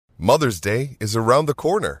Mother's Day is around the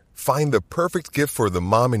corner. Find the perfect gift for the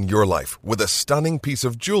mom in your life with a stunning piece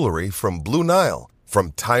of jewelry from Blue Nile.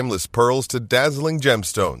 From timeless pearls to dazzling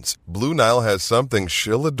gemstones, Blue Nile has something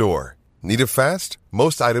she'll adore. Need it fast?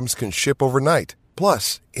 Most items can ship overnight.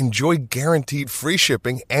 Plus, enjoy guaranteed free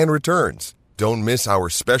shipping and returns. Don't miss our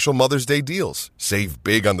special Mother's Day deals. Save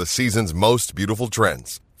big on the season's most beautiful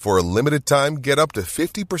trends. For a limited time, get up to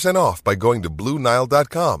 50% off by going to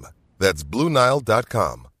BlueNile.com. That's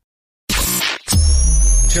BlueNile.com.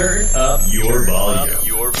 Turn up your volume.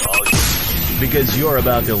 Because you're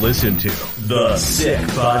about to listen to The Sick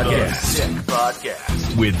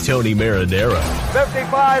Podcast. With Tony Marinaro.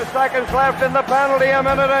 55 seconds left in the penalty, a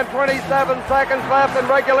minute and 27 seconds left in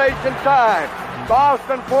regulation time.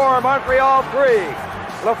 Boston 4, Montreal 3.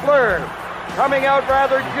 Lafleur coming out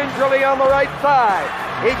rather gingerly on the right side.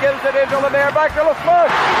 He gives it into Lemaire, back to Lafleur.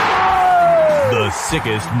 The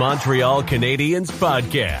sickest Montreal Canadiens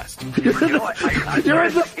podcast. You're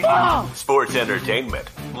in the ball! Sports entertainment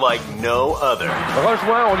like no other.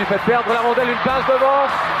 Rejoint, on lui fait perdre la rondelle, une passe devant.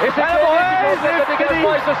 Et c'est le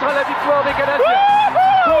dégagement, et ce sera la victoire des Canadiens.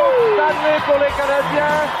 Stanley pour les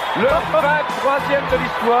Canadiens, leur 23e de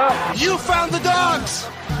l'histoire. You found the dogs!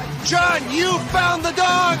 John, you found the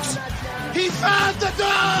dogs! He found the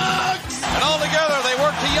dogs! And all together, they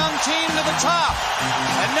worked a young team to the top.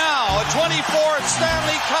 And now, a 24th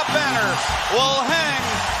Stanley Cup banner will hang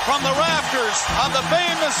from the rafters of the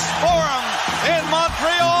famous Forum in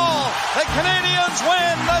Montreal. The Canadiens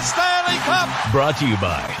win the Stanley Cup. Brought to you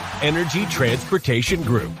by Energy Transportation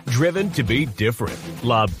Group. Driven to be different.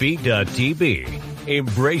 La Vida TV.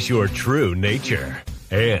 Embrace your true nature.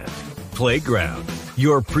 And Playground,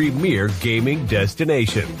 your premier gaming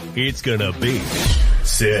destination. It's gonna be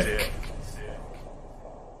sick.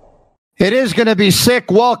 It is going to be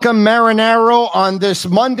sick. Welcome, Marinaro, on this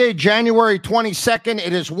Monday, January 22nd.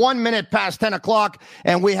 It is 1 minute past 10 o'clock,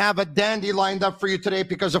 and we have a dandy lined up for you today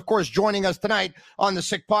because, of course, joining us tonight on the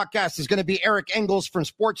Sick Podcast is going to be Eric Engels from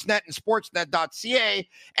Sportsnet and Sportsnet.ca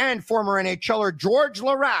and former NHLer George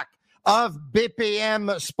Larac of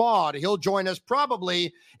BPM Sport. He'll join us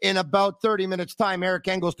probably in about 30 minutes' time. Eric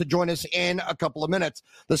Engels to join us in a couple of minutes.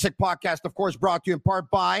 The Sick Podcast, of course, brought to you in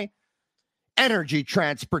part by Energy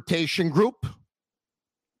Transportation Group,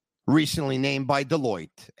 recently named by Deloitte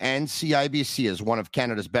and CIBC as one of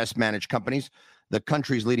Canada's best managed companies, the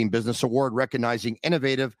country's leading business award recognizing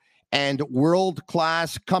innovative and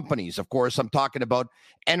world-class companies. Of course, I'm talking about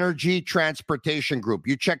Energy Transportation Group.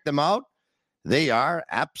 You check them out. They are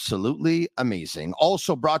absolutely amazing.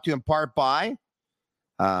 Also brought to you in part by,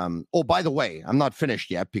 by the way, I'm not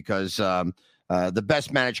finished yet because the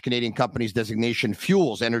best managed Canadian companies designation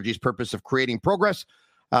fuels Energy's purpose of creating progress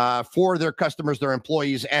for their customers, their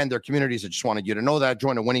employees, and their communities. I just wanted you to know that.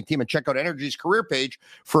 Join a winning team and check out Energy's career page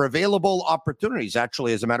for available opportunities.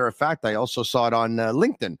 Actually, as a matter of fact, I also saw it on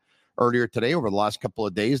LinkedIn earlier today. Over the last couple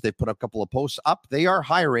of days, they put a couple of posts up. They are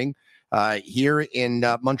hiring here in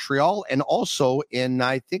Montreal and also in,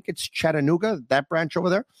 I think it's Chattanooga, that branch over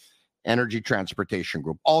there. Energy Transportation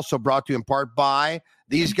Group. Also brought to you in part by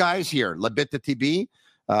these guys here, La Bitte TB,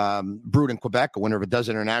 brewed in Quebec, a winner of a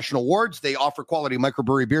dozen international awards. They offer quality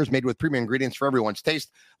microbrewery beers made with premium ingredients for everyone's taste.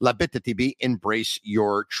 La Bitte TB, embrace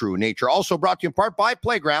your true nature. Also brought to you in part by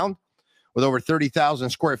Playground. With over 30,000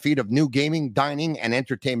 square feet of new gaming, dining, and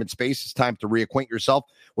entertainment space, it's time to reacquaint yourself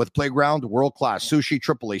with Playground. World-class sushi,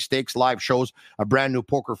 AAA steaks, live shows, a brand new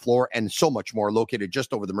poker floor, and so much more. Located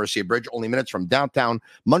just over the Mercier Bridge, only minutes from downtown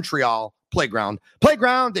Montreal. Playground.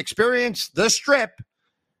 Playground, experience the Strip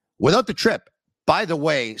without the trip. By the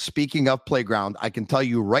way, speaking of Playground, I can tell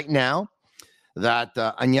you right now that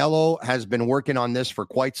Agnello has been working on this for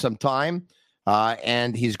quite some time,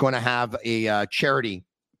 and he's going to have a charity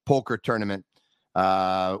poker tournament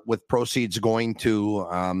with proceeds going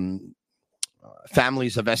to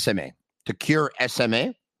families of SMA, to cure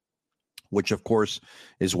SMA, which, of course,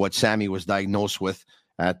 is what Sammy was diagnosed with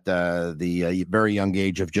at the very young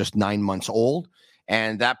age of just 9 months old.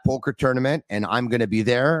 And that poker tournament, and I'm going to be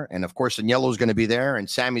there, and, of course, Agnello's going to be there, and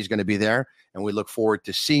Sammy's going to be there, and we look forward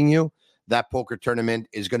to seeing you. That poker tournament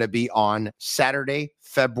is going to be on Saturday,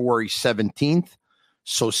 February 17th,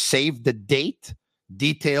 so save the date.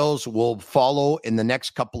 Details will follow in the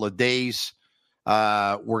next couple of days.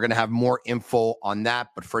 We're going to have more info on that.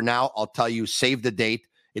 But for now, I'll tell you, save the date.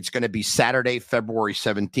 It's going to be Saturday, February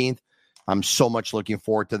 17th. I'm so much looking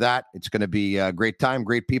forward to that. It's going to be a great time,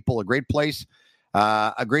 great people, a great place,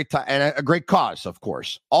 a great time, and a great cause, of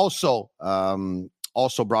course. Also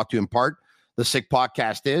brought to you in part, the Sick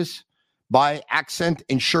Podcast is by Accent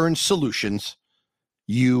Insurance Solutions.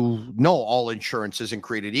 You know all insurance isn't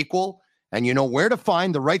created equal. and you know where to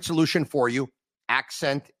find the right solution for you,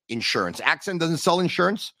 Accent Insurance. Accent doesn't sell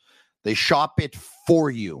insurance. They shop it for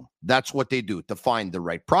you. That's what they do, to find the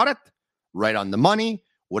right product, right on the money,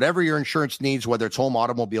 whatever your insurance needs, whether it's home,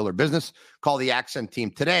 automobile, or business. Call the Accent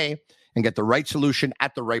team today and get the right solution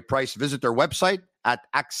at the right price. Visit their website at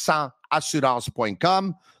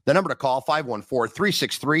accentassurance.com. The number to call,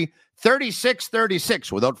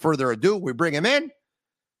 514-363-3636. Without further ado, we bring him in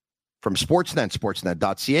from Sportsnet,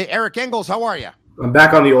 sportsnet.ca. Eric Engels, how are you? I'm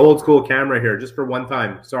back on the old school camera here just for one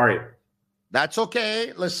time. Sorry. That's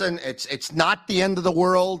okay. Listen, it's not the end of the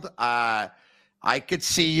world. I could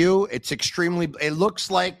see you. It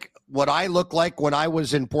looks like what I look like when I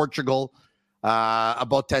was in Portugal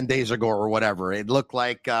about 10 days ago or whatever. It looked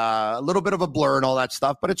like a little bit of a blur and all that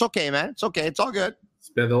stuff, but it's okay, man. It's okay. It's all good.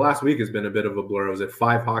 The last week has been a bit of a blur. I was at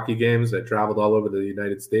 5 hockey games. I traveled all over the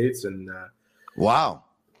United States and wow,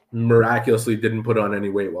 miraculously didn't put on any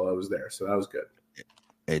weight while I was there. So that was good.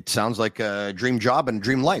 It sounds like a dream job and a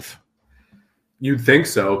dream life. You'd think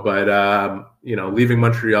so, but leaving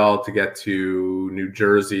Montreal to get to New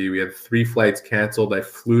Jersey, we had 3 flights canceled. I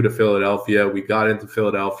flew to Philadelphia. We got into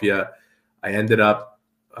Philadelphia. I ended up,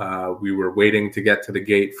 we were waiting to get to the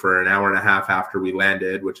gate for an hour and a half after we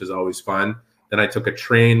landed, which is always fun. Then I took a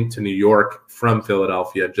train to New York from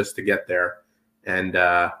Philadelphia just to get there. And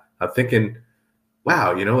I'm thinking,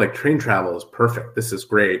 wow, train travel is perfect. This is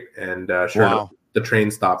great. And wow. The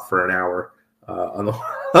train stopped for an hour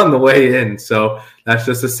on the way in. So that's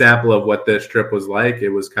just a sample of what this trip was like. It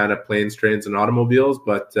was kind of planes, trains, and automobiles,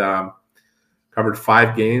 but covered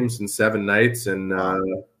 5 games in 7 nights. And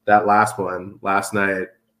that last night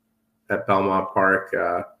at Belmont Park,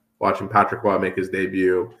 watching Patrick Roy make his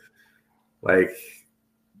debut, like,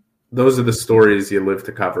 those are the stories you live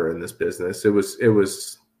to cover in this business. It was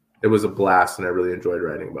a blast, and I really enjoyed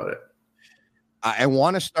writing about it. I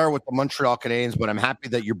want to start with the Montreal Canadiens, but I'm happy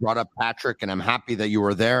that you brought up Patrick, and I'm happy that you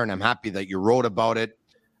were there, and I'm happy that you wrote about it,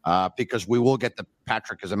 because we will get to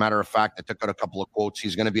Patrick. As a matter of fact, I took out a couple of quotes.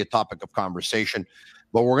 He's going to be a topic of conversation,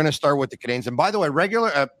 but we're going to start with the Canadiens. And by the way,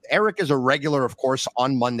 Eric is a regular, of course,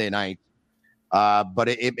 on Monday night, but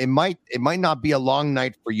it might not be a long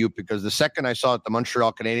night for you, because the second I saw it, the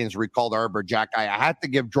Montreal Canadiens recalled Arbor Jack, I had to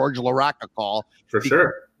give George Larac a call. For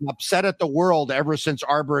sure. I'm upset at the world ever since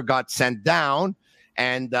Arbor got sent down.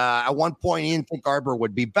 And at one point, he didn't think Arbor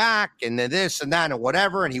would be back, and then this and that and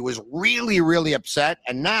whatever. And he was really, really upset.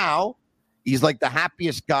 And now he's like the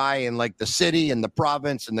happiest guy in like the city and the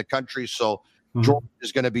province and the country. So George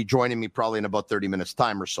is going to be joining me probably in about 30 minutes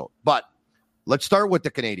time or so. But let's start with the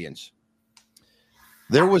Canadiens.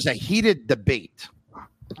 There was a heated debate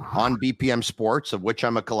on BPM Sports, of which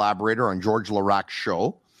I'm a collaborator, on George Larac's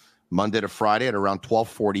show, Monday to Friday at around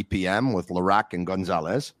 12:40 p.m. with Larac and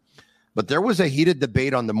Gonzalez. But there was a heated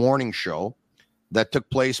debate on the morning show that took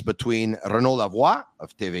place between Renaud Lavoie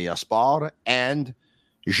of TVA Sport and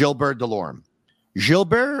Gilbert Delorme.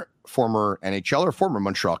 Gilbert, former NHLer, former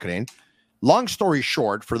Montreal Canadien. Long story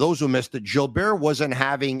short, for those who missed it, Gilbert wasn't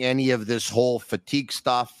having any of this whole fatigue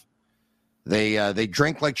stuff. They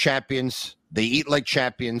drink like champions. They eat like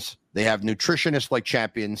champions. They have nutritionists like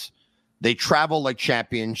champions. They travel like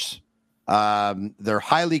champions. They're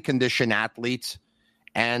highly conditioned athletes.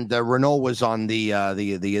 And Renaud was on the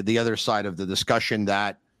other side of the discussion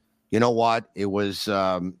that, you know what, it was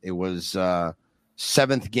 7th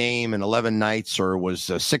game and 11 nights, or it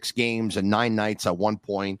was 6 games and 9 nights at one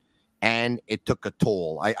point, and it took a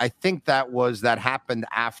toll. I think that happened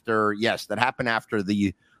after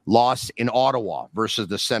the loss in Ottawa versus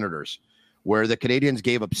the Senators, where the Canadiens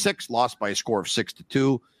gave up 6, lost by a score of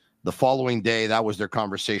 6-2. The following day, that was their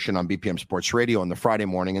conversation on BPM Sports Radio on the Friday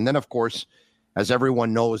morning. And then, of course, as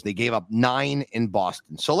everyone knows, they gave up 9 in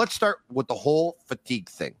Boston. So let's start with the whole fatigue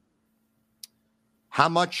thing. How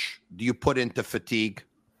much do you put into fatigue,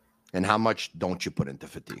 and how much don't you put into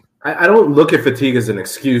fatigue? I don't look at fatigue as an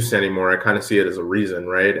excuse anymore. I kind of see it as a reason,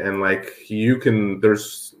 right? And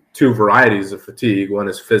there's 2 varieties of fatigue. One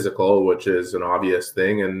is physical, which is an obvious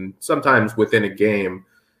thing. And sometimes within a game,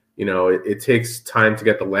 it takes time to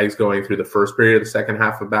get the legs going through the first period of the second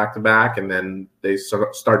half of back-to-back, and then they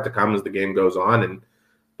start to come as the game goes on, and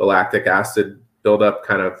the lactic acid buildup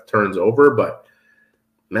kind of turns over. But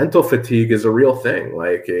mental fatigue is a real thing.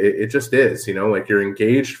 Like, it just is, you're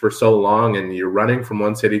engaged for so long and you're running from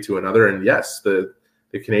one city to another. And yes, the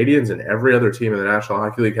Canadiens and every other team in the National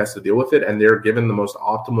Hockey League has to deal with it, and they're given the most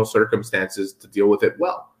optimal circumstances to deal with it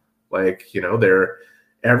well.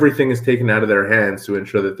 Everything is taken out of their hands to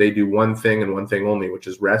ensure that they do one thing and one thing only, which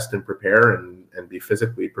is rest and prepare and be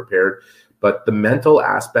physically prepared. But the mental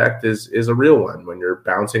aspect is a real one when you're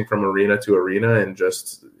bouncing from arena to arena and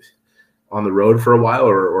just on the road for a while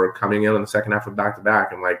or coming in on the second half of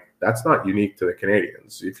back-to-back. And like, that's not unique to the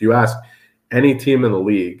Canadians. If you ask any team in the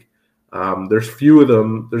league, there's a few of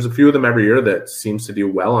them every year that seems to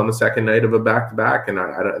do well on the second night of a back-to-back. And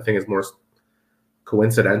I think it's more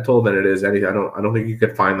coincidental than it is anything. I don't think you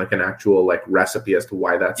could find like an actual like recipe as to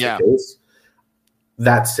why that's the case.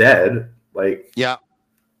 That said, like,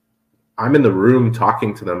 I'm in the room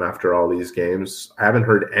talking to them after all these games. I haven't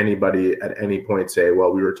heard anybody at any point say,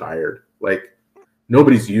 well, we were tired. Like,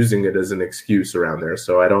 nobody's using it as an excuse around there.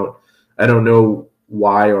 So I don't know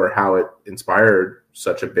why or how it inspired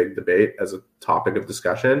such a big debate as a topic of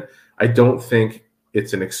discussion. I don't think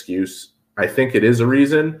it's an excuse. I think it is a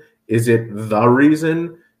reason. Is it the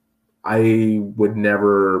reason? I would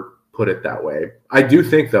never put it that way. I do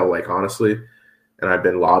think, though, like, honestly, and I've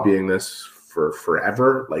been lobbying this for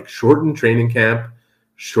forever, like, shorten training camp,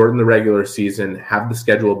 shorten the regular season, have the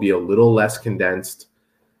schedule be a little less condensed,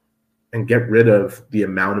 and get rid of the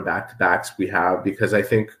amount of back-to-backs we have. Because I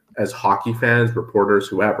think as hockey fans, reporters,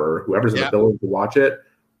 whoever's in the building to watch it,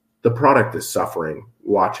 the product is suffering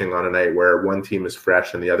watching on a night where one team is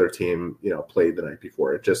fresh and the other team, played the night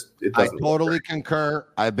before. It doesn't. I totally concur.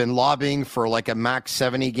 I've been lobbying for like a max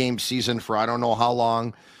 70 game season for I don't know how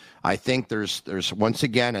long. I think there's once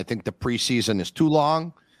again, I think the preseason is too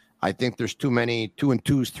long. I think there's too many 2 and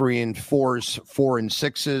 2s, 3 and 4s, 4 and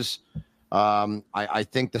 6s. I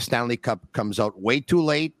think the Stanley Cup comes out way too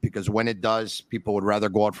late because when it does, people would rather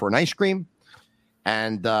go out for an ice cream.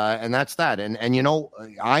 And that's that. And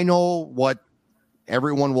I know what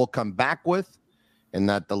everyone will come back with, and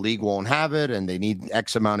that the league won't have it, and they need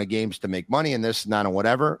X amount of games to make money, and this, and that, and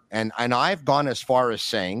whatever. And I've gone as far as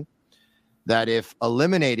saying that if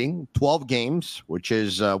eliminating 12 games, which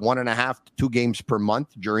is 1.5 to 2 games per month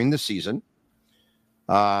during the season,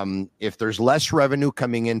 if there's less revenue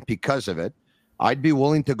coming in because of it, I'd be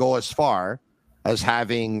willing to go as far as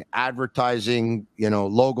having advertising,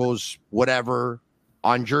 logos, whatever,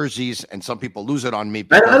 on jerseys, and some people lose it on me.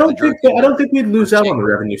 I don't think we'd lose out on the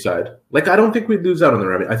revenue side. Like, I don't think we'd lose out on the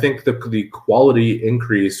revenue. I think the quality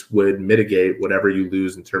increase would mitigate whatever you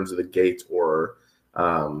lose in terms of the gate or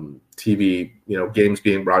TV, games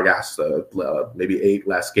being broadcast, maybe 8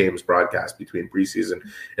 less games broadcast between preseason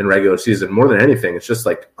and regular season. More than anything, it's just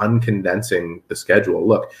like uncondensing the schedule.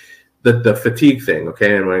 Look, the fatigue thing,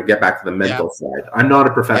 okay, and when I get back to the mental side, I'm not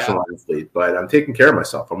a professional athlete, but I'm taking care of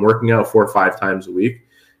myself. I'm working out 4 or 5 times a week,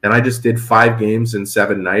 and I just did 5 games in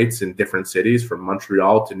 7 nights in different cities, from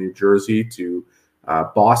Montreal to New Jersey to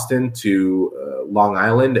Boston to Long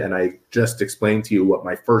Island, and I just explained to you what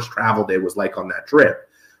my first travel day was like on that trip.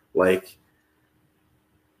 Like,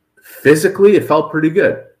 physically, it felt pretty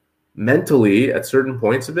good. Mentally, at certain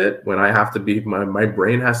points of it, when I have to be, my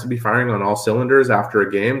brain has to be firing on all cylinders after a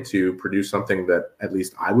game to produce something that at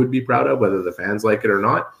least I would be proud of, whether the fans like it or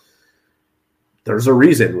not. There's a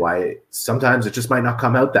reason why sometimes it just might not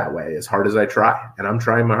come out that way as hard as I try, and I'm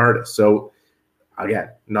trying my hardest. So again,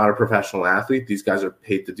 not a professional athlete. These guys are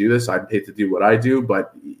paid to do this. I'm paid to do what I do,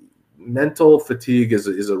 but mental fatigue is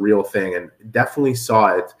a real thing, and definitely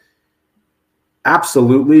saw it.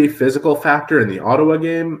 Absolutely physical factor in the Ottawa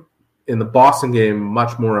game. In the Boston game,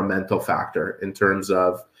 much more a mental factor in terms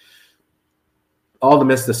of all the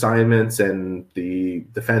missed assignments and the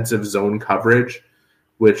defensive zone coverage,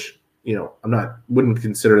 which, wouldn't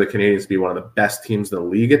consider the Canadians to be one of the best teams in the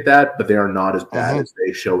league at that, but they are not as bad as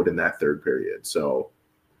they showed in that third period. So,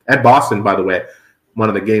 and Boston, by the way, one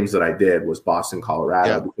of the games that I did was Boston,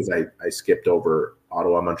 Colorado, because I skipped over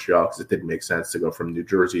Ottawa, Montreal, because it didn't make sense to go from New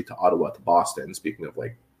Jersey to Ottawa to Boston. Speaking of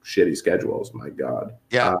like shitty schedules, my God.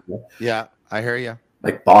 Yeah, I hear you.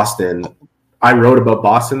 Like Boston, I wrote about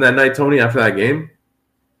Boston that night, Tony, after that game.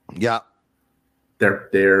 Yeah.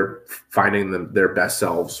 They're finding their best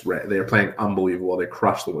selves. Right? They're playing unbelievable. They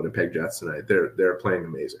crushed the Winnipeg Jets tonight. They're playing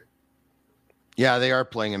amazing. Yeah, they are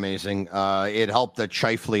playing amazing. It helped that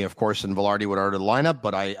Scheifele, of course, and Velarde would order the lineup,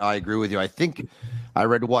 but I agree with you. I think I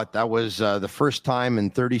read that was the first time in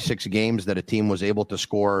 36 games that a team was able to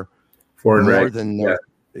score more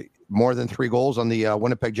than 3 goals on the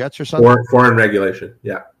Winnipeg Jets or something. 4 in regulation.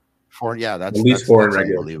 Yeah. That's at least 4 in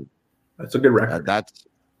regulation. That's a good record.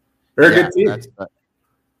 They're a good team.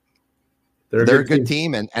 They're a good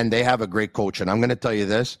team, and they have a great coach. And I'm going to tell you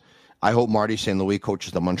this: I hope Marty St. Louis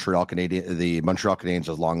coaches the Montreal Canadiens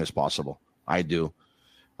as long as possible. I do,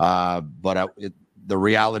 but the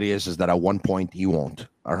reality is that at one point he won't.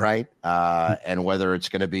 All right, and whether it's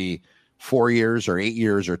going to be 4 years or 8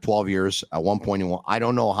 years or 12 years, at one point he won't. I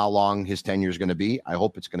don't know how long his tenure is going to be. I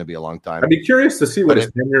hope it's going to be a long time. I'd be curious to see what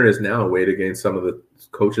his tenure is now, weighed against some of the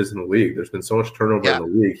coaches in the league. There's been so much turnover in the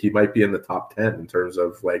league. He might be in the top 10 in terms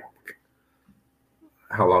of like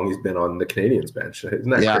how long he's been on the Canadiens bench. Isn't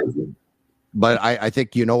that crazy? But I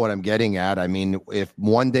think you know what I'm getting at. I mean, if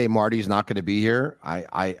one day Marty's not going to be here,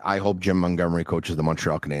 I hope Jim Montgomery coaches the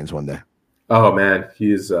Montreal Canadiens one day. Oh, man.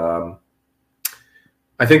 He's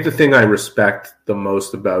I think the thing I respect the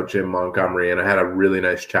most about Jim Montgomery, and I had a really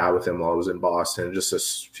nice chat with him while I was in Boston,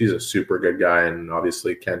 he's a super good guy, and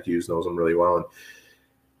obviously Kent Hughes knows him really well. And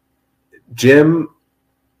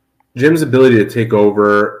Jim's ability to take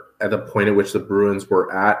over at the point at which the Bruins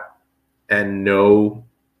were at and know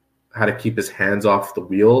how to keep his hands off the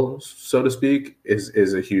wheel, so to speak,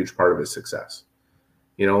 is a huge part of his success.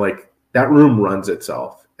 You know, like that room runs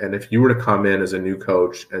itself. And if you were to come in as a new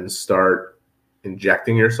coach and start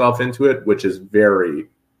injecting yourself into it, which is very,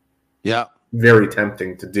 very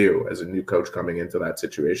tempting to do as a new coach coming into that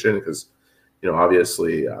situation, because, you know,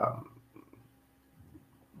 obviously,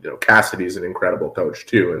 Cassidy's an incredible coach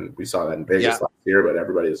too. And we saw that in Vegas last year, but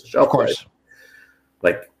everybody is a shelf. Of course.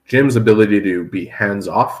 Like Jim's ability to be hands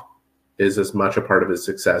off is as much a part of his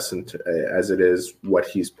success as it is what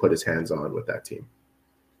he's put his hands on with that team.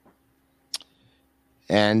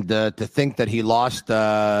 And to think that he lost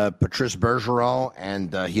Patrice Bergeron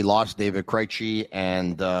and he lost David Krejci,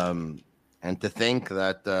 and to think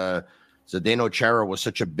that Zdeno Chara was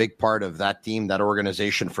such a big part of that team, that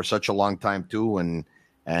organization for such a long time too, and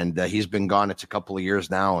he's been gone. It's a couple of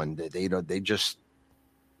years now, and they just,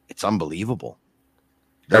 it's unbelievable.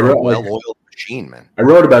 They're a well-oiled machine, man. I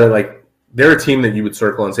wrote about it like, they're a team that you would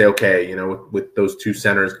circle and say, okay, you know, with those two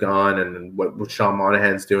centers gone and what Sean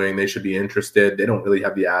Monahan's doing, they should be interested. They don't really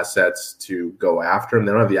have the assets to go after him.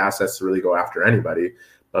 They don't have the assets to really go after anybody.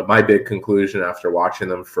 But my big conclusion after watching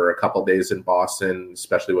them for a couple days in Boston,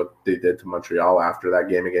 especially what they did to Montreal after that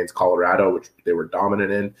game against Colorado, which they were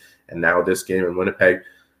dominant in, and now this game in Winnipeg,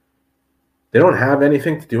 they don't have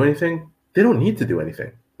anything to do anything. They don't need to do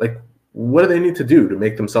anything. Like, what do they need to do to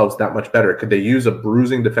make themselves that much better? Could they use a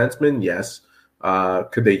bruising defenseman? Yes.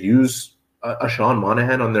 Could they use a Sean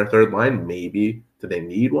Monahan on their third line? Maybe. Do they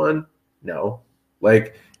need one? No.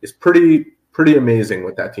 Like, it's pretty amazing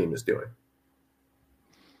what that team is doing.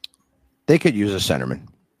 They could use a centerman.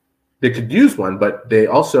 They could use one, but they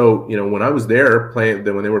also, you know, when I was there when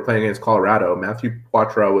they were playing against Colorado, Matthew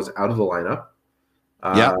Poitras was out of the lineup.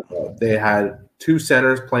 They had two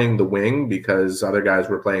centers playing the wing because other guys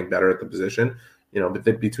were playing better at the position. You know,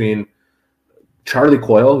 but between Charlie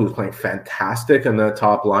Coyle, who's playing fantastic in the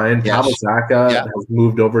top line, Pavel Zacha has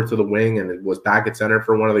moved over to the wing and it was back at center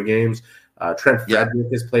for one of the games. Trent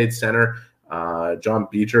Frederick has played center. John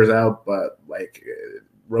Beecher's out, but like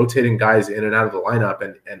rotating guys in and out of the lineup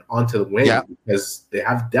and onto the wing because they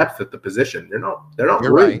have depth at the position. They're not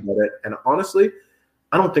worried about it. And honestly,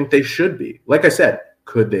 I don't think they should be. Like I said,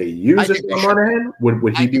 could they use it on Monahan?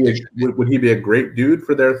 Would he be a great dude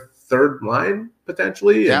for their third line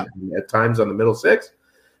potentially? And at times on the middle six,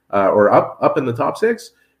 or up in the top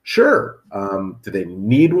six? Sure. Do they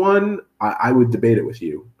need one? I would debate it with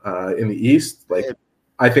you. In the East, like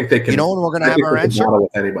I think they can. You know when we're going to have our answer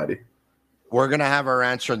with anybody. We're going to have our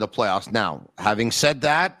answer in the playoffs. Now, having said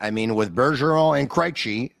that, I mean, with Bergeron and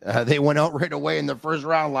Krejci, they went out right away in the first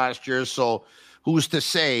round last year. So who's to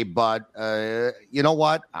say? But you know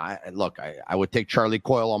what? I would take Charlie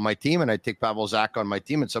Coyle on my team, and I'd take Pavel Zacha on my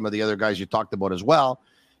team, and some of the other guys you talked about as well.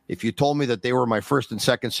 If you told me that they were my first and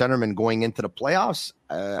second centerman going into the playoffs,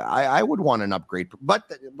 I would want an upgrade. But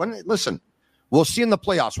listen, we'll see in the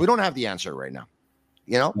playoffs. We don't have the answer right now.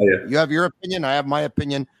 You know, You have your opinion. I have my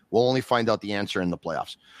opinion. We'll only find out the answer in the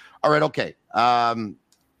playoffs. All right. Okay.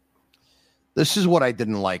 This is what I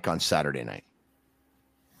didn't like on Saturday night.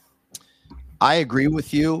 I agree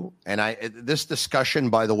with you. And this discussion,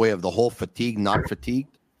 by the way, of the whole fatigue, not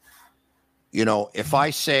fatigued. You know, if I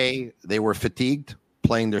say they were fatigued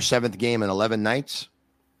playing their seventh game in 11 nights,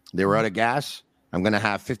 they were out of gas, I'm going to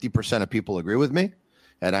have 50% of people agree with me.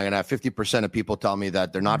 And I'm going to have 50% of people tell me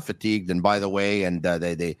that they're not fatigued. And by the way, and they're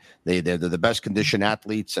the best conditioned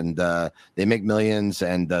athletes, and they make millions.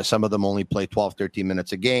 And some of them only play 12, 13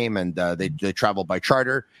 minutes a game. And they travel by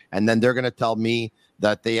charter. And then they're going to tell me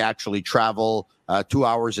that they actually travel 2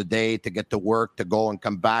 hours a day to get to work, to go and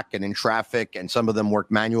come back, and in traffic. And some of them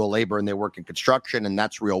work manual labor and they work in construction, and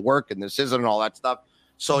that's real work. And this isn't, and all that stuff.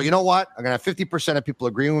 So you know what? I'm going to have 50% of people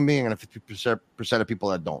agreeing with me. I'm going to have 50% of people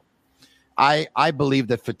that don't. I believe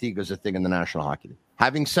that fatigue is a thing in the National Hockey League.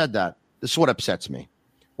 Having said that, this is what upsets me,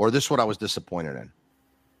 or this is what I was disappointed in.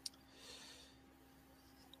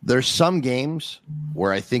 There's some games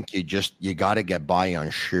where I think you got to get by on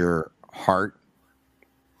sheer heart,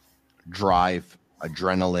 drive,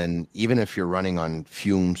 adrenaline, even if you're running on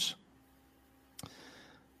fumes.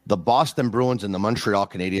 The Boston Bruins and the Montreal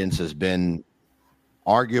Canadiens has been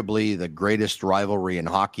arguably the greatest rivalry in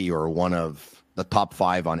hockey, or one of the top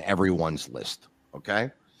 5 on everyone's list.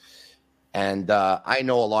 Okay. And I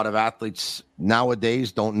know a lot of athletes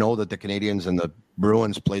nowadays don't know that the Canadiens and the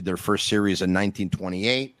Bruins played their first series in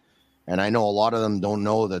 1928. And I know a lot of them don't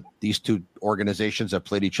know that these two organizations have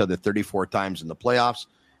played each other 34 times in the playoffs.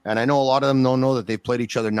 And I know a lot of them don't know that they've played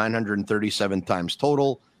each other 937 times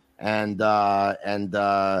total. And I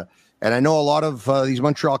know a lot of these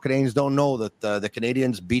Montreal Canadiens don't know that the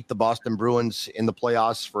Canadiens beat the Boston Bruins in the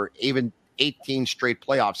playoffs for even 18 straight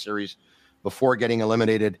playoff series before getting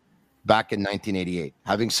eliminated back in 1988.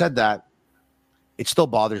 Having said that, it still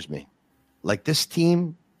bothers me. Like, this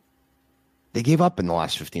team, they gave up in the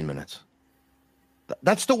last 15 minutes.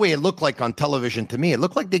 That's the way it looked like on television to me. It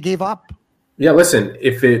looked like they gave up. Yeah, listen,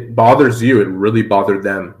 if it bothers you, it really bothered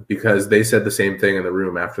them, because they said the same thing in the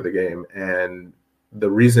room after the game. And the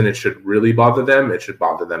reason it should really bother them, it should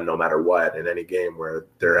bother them no matter what in any game where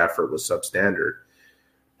their effort was substandard.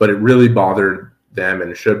 But it really bothered them,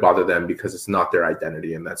 and it should bother them, because it's not their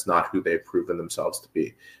identity, and that's not who they've proven themselves to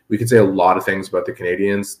be. We could say a lot of things about the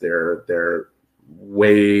Canadiens. They're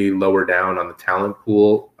way lower down on the talent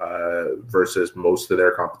pool versus most of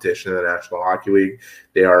their competition in the National Hockey League.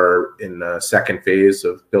 They are in the second phase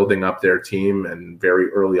of building up their team, and very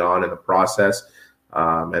early on in the process,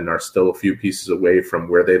 and are still a few pieces away from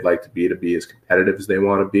where they'd like to be as competitive as they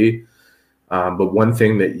want to be. But one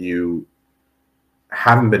thing that you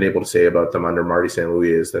haven't been able to say about them under Marty St.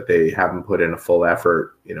 Louis is that they haven't put in a full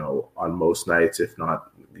effort, on most nights, if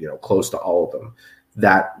not, close to all of them.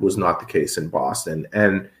 That was not the case in Boston.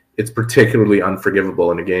 And it's particularly unforgivable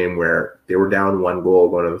in a game where they were down 1 goal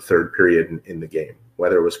going to the third period in the game,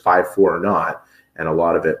 whether it was 5-4 or not. And a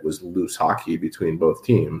lot of it was loose hockey between both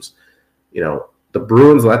teams. The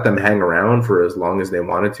Bruins let them hang around for as long as they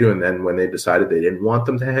wanted to. And then when they decided they didn't want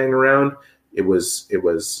them to hang around, it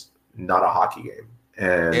was not a hockey game.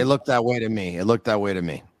 And it looked that way to me.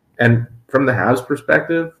 And from the Habs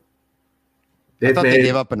perspective, they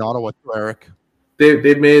gave up in Ottawa too, Eric.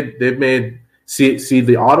 They've made see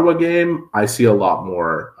the Ottawa game. I see a lot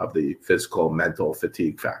more of the physical, mental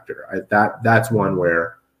fatigue factor. That's one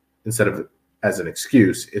where, instead of as an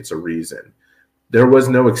excuse, it's a reason. There was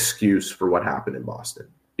no excuse for what happened in Boston,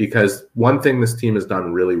 because one thing this team has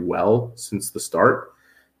done really well since the start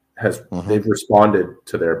they've responded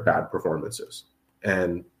to their bad performances.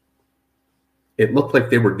 And it looked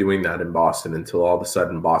like they were doing that in Boston until all of a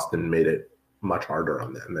sudden Boston made it much harder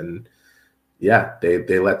on them. And yeah,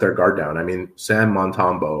 they let their guard down. I mean, Sam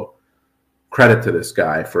Montembeault, credit to this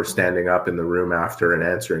guy for standing up in the room after and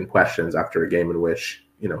answering questions after a game in which,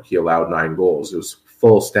 he allowed 9 goals. It was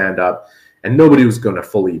full stand up, and nobody was going to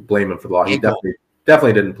fully blame him for the loss. He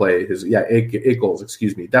definitely didn't play his, 8 goals,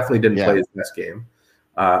 definitely didn't play his best game.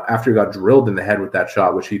 After he got drilled in the head with that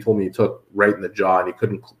shot, which he told me he took right in the jaw, and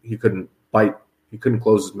he couldn't bite, he couldn't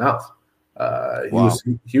close his mouth.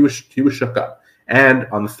 He was shook up. And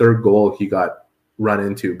on the third goal, he got run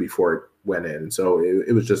into before it went in. So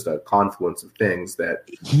it was just a confluence of things that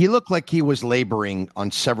he looked like he was laboring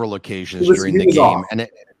on several occasions during the game, off. And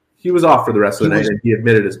he was off for the rest of the night, and he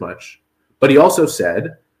admitted as much. But he also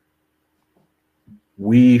said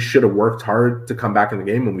we should have worked hard to come back in the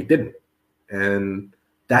game, and we didn't. And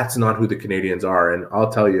that's not who the Canadiens are. And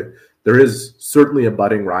I'll tell you, there is certainly a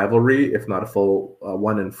budding rivalry, if not a full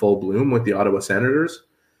one in full bloom, with the Ottawa Senators.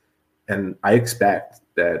 And I expect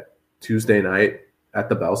that Tuesday night at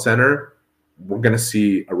the Bell Center, we're going to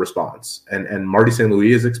see a response. And Marty St.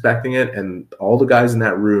 Louis is expecting it, and all the guys in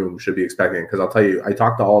that room should be expecting it. Because I'll tell you, I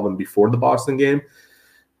talked to all of them before the Boston game,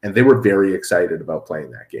 and they were very excited about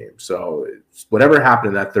playing that game. So whatever happened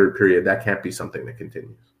in that third period, that can't be something that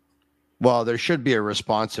continues. Well, there should be a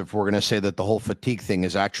response if we're going to say that the whole fatigue thing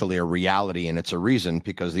is actually a reality, and it's a reason,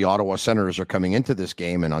 because the Ottawa Senators are coming into this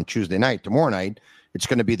game, and on Tuesday night, tomorrow night, it's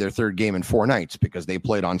going to be their third game in 4 nights, because they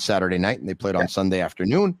played on Saturday night and they played on Sunday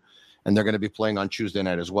afternoon, and they're going to be playing on Tuesday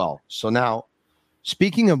night as well. So now,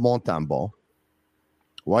 speaking of Montembeault,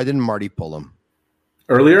 why didn't Marty pull him?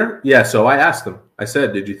 Earlier? Yeah, so I asked him. I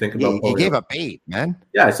said, did you think about pulling him? He gave up 8, man.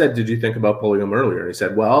 Yeah, I said, did you think about pulling him earlier? And he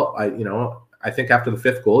said, well, I think after the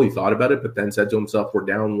 5th goal, he thought about it, but then said to himself, we're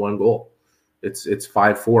down 1 goal. It's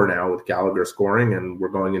 5-4 now with Gallagher scoring, and we're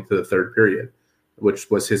going into the third period, which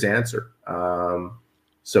was his answer.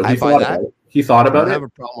 So he thought about it. He thought about it. I have a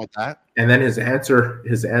problem with that. And then his answer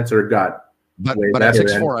got way but better.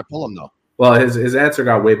 At 6-4, I pull him though. Well, his answer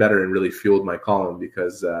got way better and really fueled my column,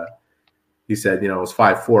 because he said, it was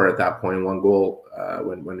 5-4 at that point, 1 goal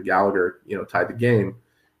when Gallagher, tied the game.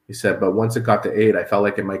 He said, but once it got to 8, I felt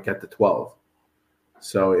like it might get to 12.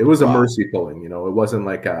 So it was a mercy pulling, it wasn't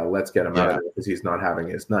like let's get him out of there because he's not having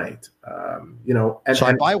his night. So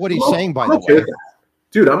I buy what he's saying, by the way.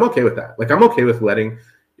 Dude, I'm okay with that. Like, I'm okay with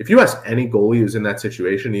if you ask any goalie who's in that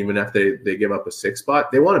situation, even if they give up a 6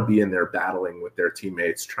 spot, they want to be in there battling with their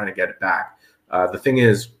teammates, trying to get it back. The thing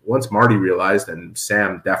is, once Marty realized, and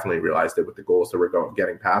Sam definitely realized it with the goals that were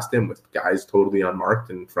getting past him, with guys totally unmarked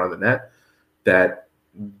in front of the net, that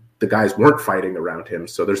the guys weren't fighting around him.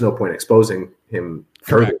 So there's no point exposing him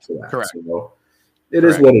further to that. Correct. So it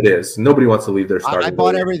is what it is. Nobody wants to leave their starting. I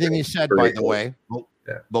bought everything he said, by the way.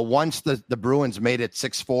 But once the Bruins made it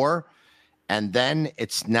 6-4, and then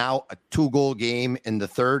it's now a 2-goal game in the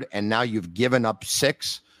third, and now you've given up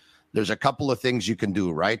 6. There's a couple of things you can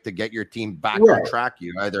do, right, to get your team back on track.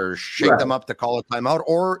 You either shake them up to call a timeout,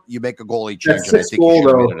 or you make a goalie change.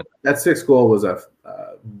 That 6th goal was a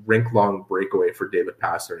rink-long breakaway for David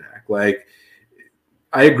Pastrnak. Like,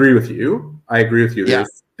 I agree with you. Yeah.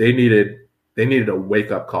 They needed a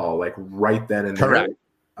wake-up call, like, right then and there. Correct.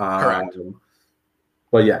 Correct.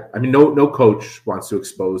 But yeah, I mean, no coach wants to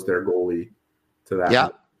expose their goalie to that. Yeah,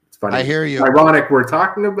 it's funny. I hear you. It's ironic we're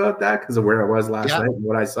talking about that because of where I was last night and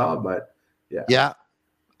what I saw. But yeah,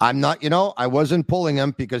 I'm not. I wasn't pulling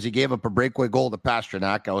him because he gave up a breakaway goal to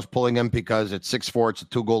Pastrnak. I was pulling him because it's 6-4. It's a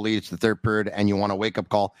 2-goal lead. It's the third period, and you want a wake up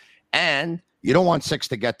call, and you don't want 6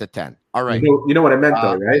 to get to 10. All right, you know what I meant,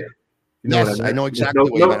 though, right? Yes, I know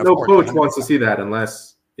exactly. No coach wants to see that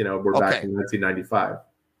unless we're back in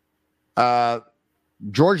 1995.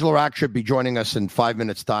 George Larac should be joining us in 5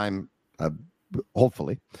 minutes' time,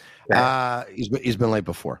 hopefully. He's been late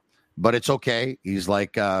before, but it's okay. He's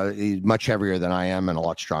he's much heavier than I am and a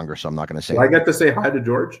lot stronger, so I'm not going to say. I get to say hi to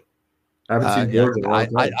George. I haven't seen George in a long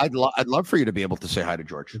time. I'd love for you to be able to say hi to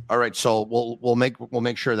George. All right, so we'll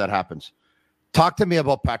make sure that happens. Talk to me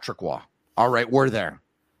about Patrick Roy. All right, we're there.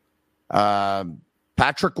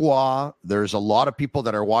 Patrick Roy, there's a lot of people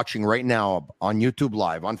that are watching right now on YouTube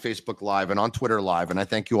Live, on Facebook Live, and on Twitter Live, and I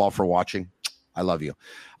thank you all for watching. I love you.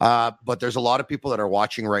 But there's a lot of people that are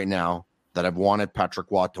watching right now that have wanted Patrick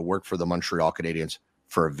Roy to work for the Montreal Canadiens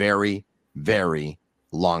for a very, very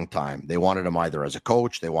long time. They wanted him either as a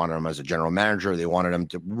coach, they wanted him as a general manager, they wanted him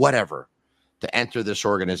to whatever, to enter this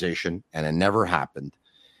organization, and it never happened.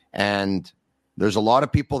 And there's a lot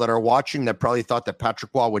of people that are watching that probably thought that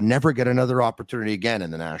Patrick Roy would never get another opportunity again in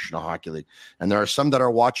the National Hockey League. And there are some that are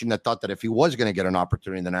watching that thought that if he was going to get an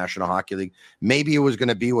opportunity in the National Hockey League, maybe it was going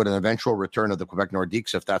to be with an eventual return of the Quebec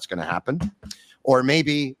Nordiques, if that's going to happen. Or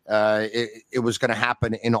maybe it was going to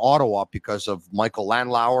happen in Ottawa because of Michael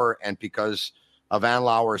Landauer and because of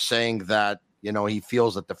Landauer saying that, he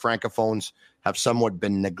feels that the Francophones have somewhat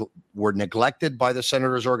been were neglected by the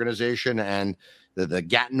Senators organization and the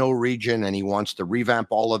Gatineau region, and he wants to revamp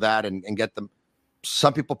all of that and get them.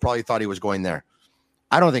 Some people probably thought he was going there.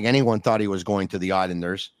 I don't think anyone thought he was going to the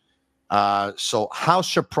Islanders. So how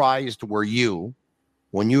surprised were you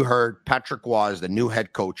when you heard Patrick Roy is the new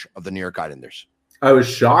head coach of the New York Islanders? I was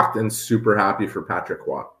shocked and super happy for Patrick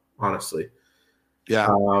Roy, honestly.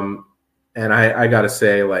 Yeah. And I got to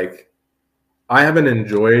say, I haven't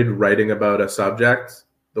enjoyed writing about a subject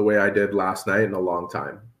the way I did last night in a long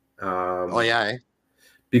time.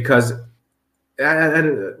 Because,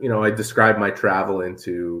 I described my travel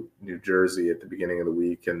into New Jersey at the beginning of the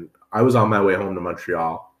week, and I was on my way home to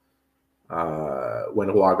Montreal when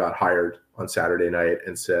Roy got hired on Saturday night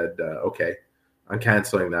and said, okay, I'm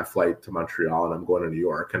canceling that flight to Montreal and I'm going to New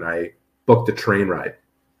York. And I booked a train ride.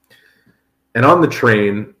 And on the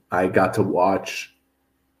train, I got to watch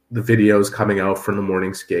the videos coming out from the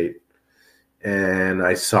morning skate. And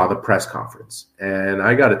I saw the press conference. And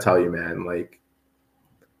I got to tell you, man,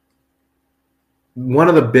 one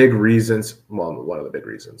of the big reasons.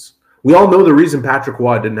 We all know the reason Patrick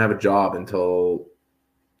Roy didn't have a job until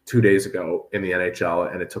 2 days ago in the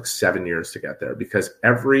NHL, and it took 7 years to get there because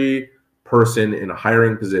every person in a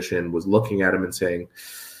hiring position was looking at him and saying,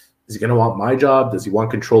 is he going to want my job? Does he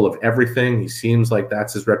want control of everything? He seems like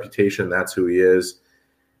that's his reputation. That's who he is.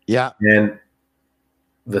 Yeah. And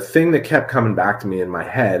the thing that kept coming back to me in my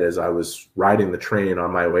head as I was riding the train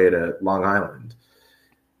on my way to Long Island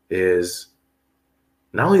is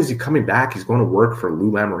not only is he coming back, he's going to work for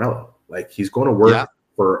Lou Lamoriello. He's going to work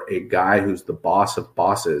for a guy who's the boss of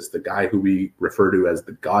bosses, the guy who we refer to as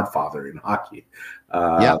the Godfather in hockey.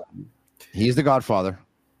 He's the Godfather.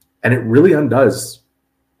 And it really undoes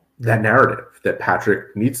that narrative that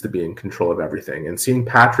Patrick needs to be in control of everything. And seeing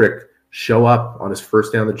Patrick show up on his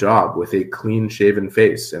first day on the job with a clean-shaven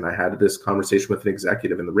face. And I had this conversation with an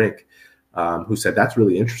executive in the rink who said, that's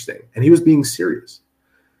really interesting. And he was being serious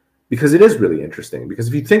because it is really interesting. Because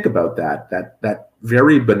if you think about that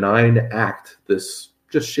very benign act this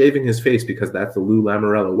just shaving his face because that's the Lou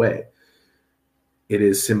Lamoriello way. It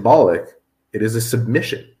is symbolic. It is a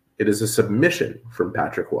submission. It is a submission from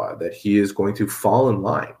Patrick Roy that he is going to fall in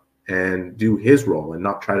line and do his role and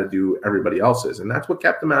not try to do everybody else's. And that's what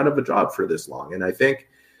kept him out of a job for this long. And I think,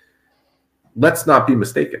 let's not be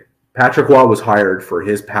mistaken. Patrick Roy was hired for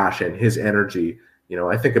his passion, his energy.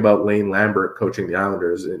 I think about Lane Lambert coaching the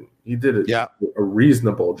Islanders, and he did a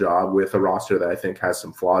reasonable job with a roster that I think has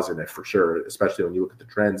some flaws in it for sure, especially when you look at the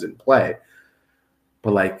trends in play.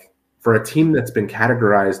 But like, for a team that's been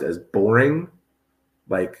categorized as boring,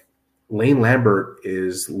 like, Lane Lambert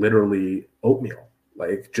is literally oatmeal.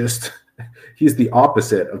 Like, just he's the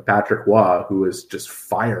opposite of Patrick Roy, who is just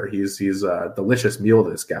fire. He's a delicious meal.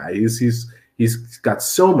 This guy, he's got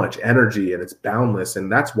so much energy and it's boundless,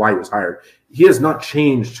 and that's why he was hired. He has not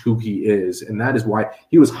changed who he is, and that is why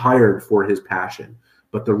he was hired for his passion.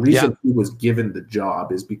 But the reason he was given the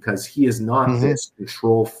job is because he is not this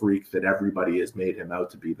control freak that everybody has made him out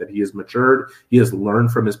to be, that he has matured. He has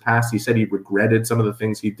learned from his past. He said he regretted some of the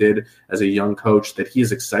things he did as a young coach, that he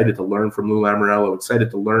is excited to learn from Lou Lamoriello,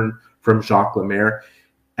 excited to learn from Jacques Lemaire.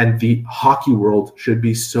 And the hockey world should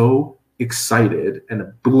be so excited and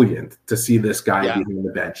ebullient to see this guy behind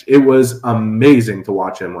the bench. It was amazing to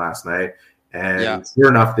watch him last night. And sure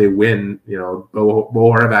enough, they win. Bo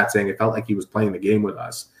Horvat saying it felt like he was playing the game with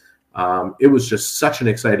us. It was just such an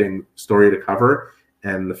exciting story to cover.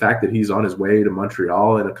 And the fact that he's on his way to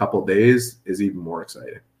Montreal in a couple of days is even more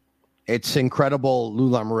exciting. It's incredible, Lou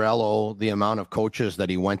Lamoriello, the amount of coaches that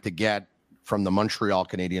he went to get from the Montreal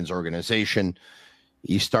Canadiens organization.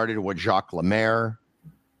 He started with Jacques Lemaire.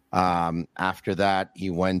 After that, he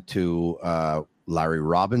went to Larry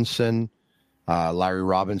Robinson.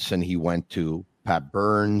 He went to Pat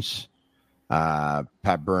Burns.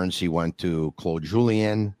 Pat Burns, he went to Claude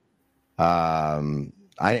Julien. I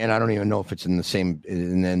don't even know if it's in the same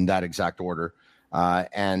in that exact order.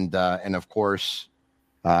 And of course,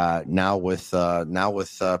 now with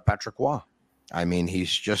Patrick Roy. I mean,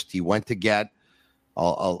 he went to get a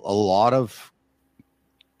lot of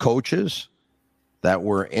coaches that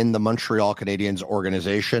were in the Montreal Canadiens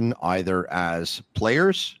organization, either as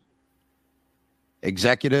players,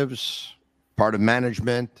 executives, part of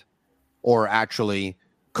management, or actually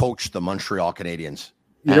coached the Montreal Canadiens.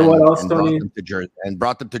 You know what else, Tony?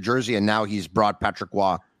 Brought them to Jersey, and now he's brought Patrick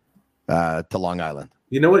Roy to Long Island.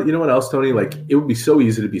 You know what else, Tony? Like, it would be so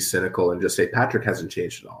easy to be cynical and just say Patrick hasn't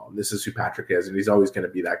changed at all. And this is who Patrick is, and he's always going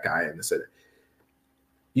to be that guy. And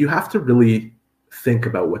you have to really think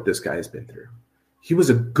about what this guy has been through. He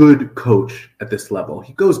was a good coach at this level.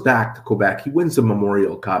 He goes back to Quebec. He wins the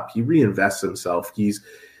Memorial Cup. He reinvests himself.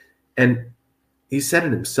 And he said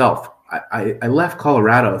it himself. I left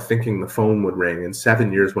Colorado thinking the phone would ring, and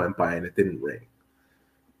 7 years went by and it didn't ring.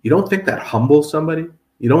 You don't think that humbles somebody?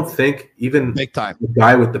 You don't think even big time the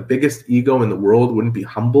guy with the biggest ego in the world wouldn't be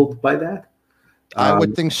humbled by that? I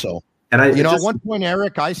would think so. And at one point,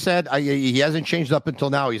 Eric, I said he hasn't changed up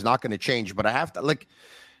until now. He's not going to change, but I have to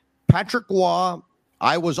Patrick Roy.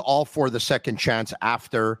 I was all for the second chance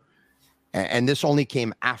after, and this only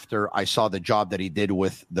came after I saw the job that he did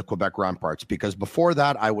with the Quebec Ramparts, because before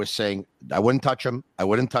that I was saying I wouldn't touch him.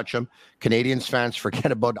 Canadiens fans,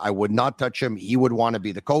 forget about it. I would not touch him. He would want to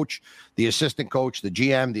be the coach, the assistant coach, the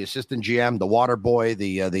GM, the assistant GM, the water boy,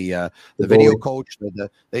 the video coach.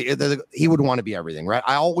 He would want to be everything, right?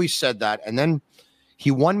 I always said that, and then he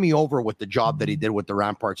won me over with the job that he did with the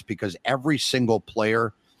Ramparts, because every single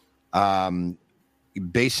player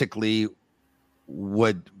basically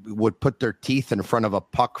would put their teeth in front of a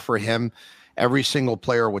puck for him. Every single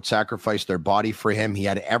player would sacrifice their body for him. He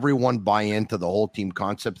had everyone buy into the whole team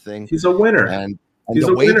concept thing. He's a winner. And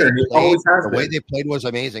the way they played was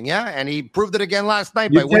amazing. Yeah, and he proved it again last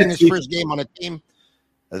night by winning his first game on a team.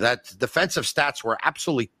 That defensive stats were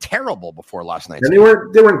absolutely terrible before last night. And they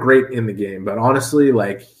weren't great in the game, but honestly,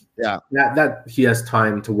 that he has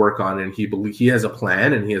time to work on, and he has a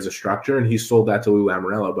plan and he has a structure, and he sold that to Lou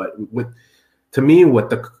Lamoriello. But to me, what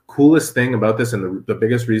the coolest thing about this, and the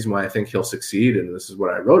biggest reason why I think he'll succeed, and this is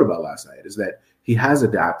what I wrote about last night, is that he has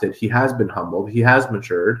adapted, he has been humbled, he has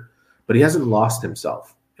matured, but he hasn't lost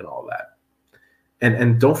himself in all that.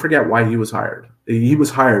 And don't forget why he was hired. He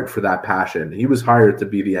was hired for that passion. He was hired to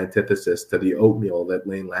be the antithesis to the oatmeal that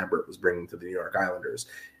Lane Lambert was bringing to the New York Islanders.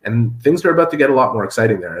 And things are about to get a lot more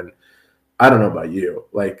exciting there. And I don't know about you,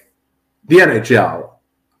 like, the NHL,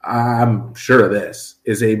 I'm sure this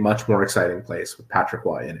is a much more exciting place with Patrick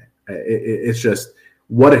Roy in it. It's just,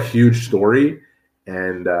 what a huge story.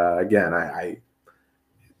 And again,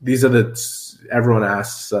 these are everyone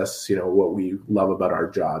asks us, what we love about our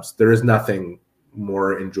jobs. There is nothing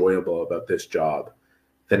more enjoyable about this job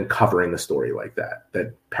than covering a story like that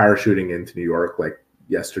parachuting into New York like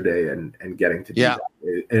yesterday and getting to do that.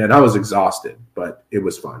 And I was exhausted, but it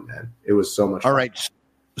was fun, man. It was so much fun. All right.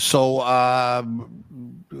 So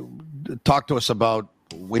talk to us about,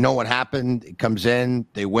 we know what happened. It comes in,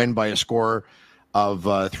 they win by a score of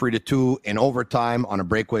 3-2 in overtime on a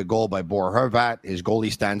breakaway goal by Bor Horvat. His goalie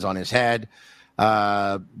stands on his head.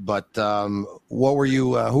 But what were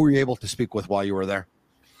you? Who were you able to speak with while you were there?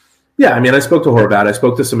 Yeah, I mean, I spoke to Horvat. I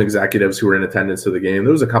spoke to some executives who were in attendance to the game.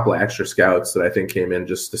 There was a couple of extra scouts that I think came in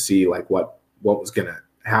just to see like what was going to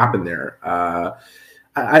happen there.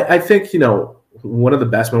 I think, one of the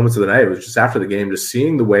best moments of the night was just after the game, just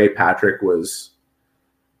seeing the way Patrick was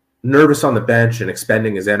nervous on the bench and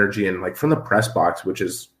expending his energy, and like from the press box, which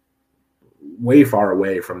is way far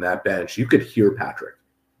away from that bench, you could hear Patrick.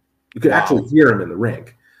 You could actually hear him in the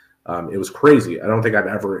rink. It was crazy. I don't think I've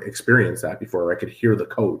ever experienced that before, where I could hear the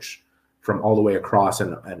coach from all the way across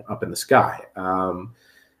and up in the sky.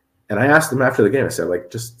 And I asked him after the game, I said,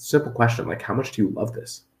 like, just simple question, like, how much do you love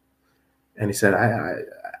this? And he said,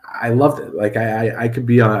 I loved it. Like, I could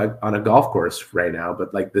be on a golf course right now,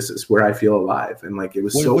 but like, this is where I feel alive. And like, it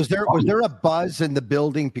was Was there a buzz in the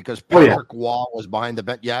building because Patrick Waugh was behind the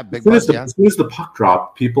bench? Yeah, big buzz. As soon as the puck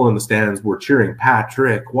dropped, people in the stands were cheering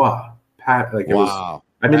Patrick Waugh. It was.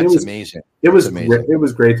 I mean, it was amazing. It was amazing. It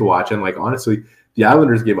was great to watch. And like, honestly, the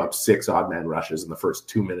Islanders gave up 6 odd man rushes in the first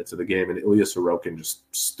 2 minutes of the game, and Ilya Sorokin just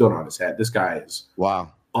stood on his head. This guy is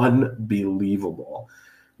unbelievable.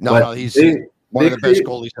 No, he's one of the best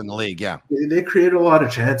goalies in the league. Yeah, they created a lot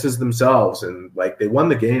of chances themselves, and like they won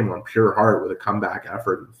the game on pure heart with a comeback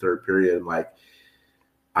effort in the third period. And like,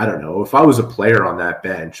 I don't know, if I was a player on that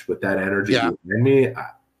bench with that energy behind me,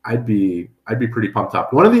 I'd be pretty pumped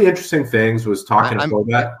up. One of the interesting things was talking to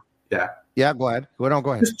Horvat. Yeah, go ahead. Go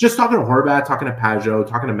ahead. Just talking to Horvat, talking to Pajot,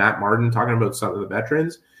 talking to Matt Martin, talking about some of the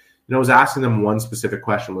veterans. I was asking them one specific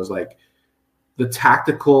question, was like the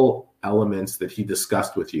tactical elements that he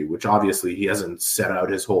discussed with you, which obviously he hasn't set out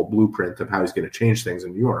his whole blueprint of how he's going to change things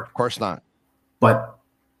in New York. Of course not. But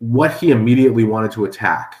what he immediately wanted to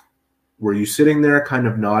attack, were you sitting there kind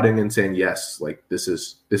of nodding and saying, yes, like this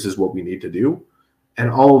is what we need to do? And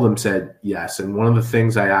all of them said yes. And one of the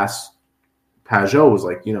things I asked Pajot was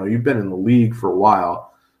like, you've been in the league for a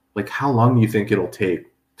while. Like, how long do you think it'll take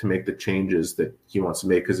to make the changes that he wants to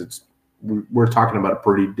make? Because we're talking about a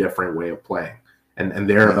pretty different way of playing. And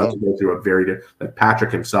they're about to go through a very different, like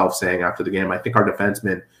Patrick himself saying after the game, I think our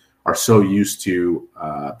defensemen are so used to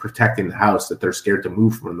protecting the house that they're scared to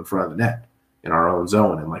move from the front of the net in our own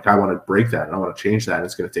zone. And like, I want to break that and I want to change that. And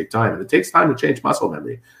it's going to take time. And it takes time to change muscle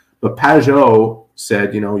memory. But Pajot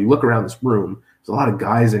said, you look around this room, there's a lot of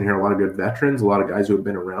guys in here, a lot of good veterans, a lot of guys who have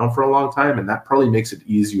been around for a long time. And that probably makes it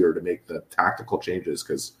easier to make the tactical changes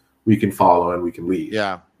because we can follow and we can lead.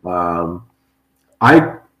 Yeah.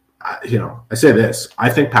 I say this,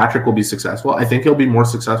 I think Patrick will be successful. I think he'll be more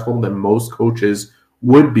successful than most coaches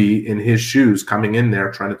would be in his shoes coming in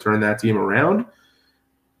there trying to turn that team around.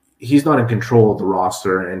 He's not in control of the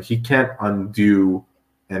roster, and he can't undo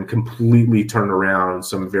and completely turn around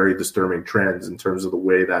some very disturbing trends in terms of the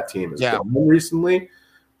way that team has gone recently.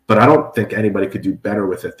 But I don't think anybody could do better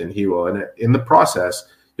with it than he will. And in the process,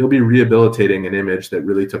 he'll be rehabilitating an image that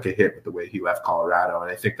really took a hit with the way he left Colorado.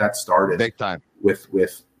 And I think that started big time with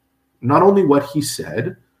not only what he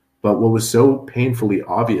said, but what was so painfully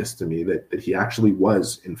obvious to me that he actually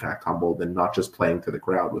was, in fact, humbled and not just playing to the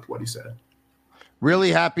crowd with what he said.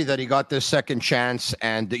 Really happy that he got this second chance,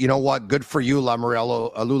 and you know what? Good for you, Lou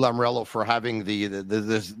Lamoriello, for having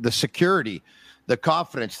the security, the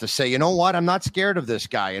confidence to say, you know what? I'm not scared of this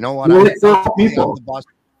guy. You know what?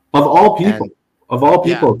 Of all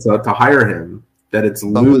people, to hire him, that it's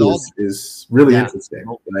Lou is really interesting.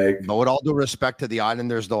 But with all due respect to the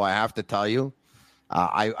Islanders, though, I have to tell you,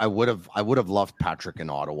 I would have loved Patrick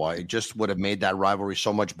in Ottawa. It just would have made that rivalry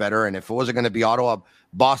so much better. And if it wasn't going to be Ottawa,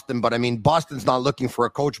 Boston. But I mean, Boston's not looking for a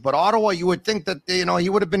coach. But Ottawa, you would think that he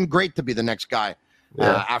would have been great to be the next guy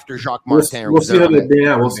after Jacques Martin. We'll see who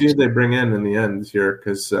they bring in the end here,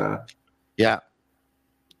 because they're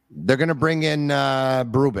going to bring in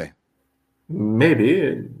Berube.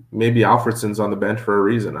 Maybe Alfredson's on the bench for a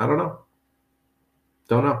reason. I don't know.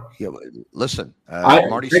 Yeah, listen,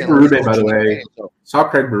 Marty Craig Berube, by the way, saw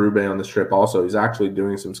Craig Berube on the strip. Also, he's actually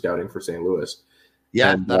doing some scouting for St. Louis.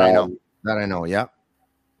 Yeah, and, I know. That I know. Yeah,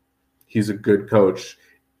 he's a good coach.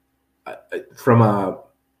 From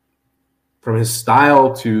his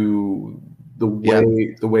style to the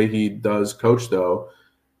way he does coach, though,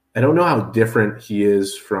 I don't know how different he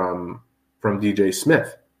is from DJ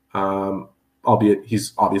Smith. Albeit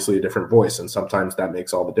he's obviously a different voice, and sometimes that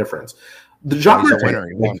makes all the difference. The Jacques he's a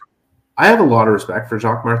Martin, winner. I have a lot of respect for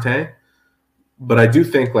Jacques Martin, but I do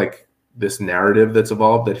think like this narrative that's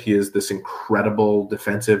evolved that he is this incredible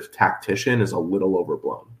defensive tactician is a little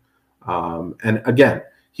overblown. And again,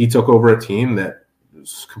 he took over a team that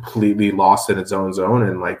was completely lost in its own zone,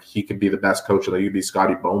 and like he could be the best coach of the league, could be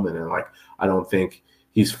Scotty Bowman, and like I don't think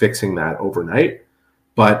he's fixing that overnight.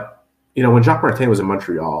 But you know, when Jacques Martin was in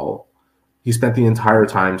Montreal, he spent the entire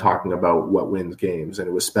time talking about what wins games, and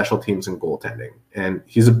it was special teams and goaltending. And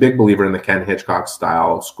he's a big believer in the Ken Hitchcock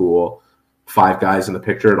style school, 5 guys in the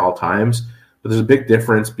picture at all times. But there's a big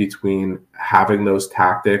difference between having those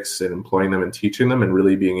tactics and employing them and teaching them and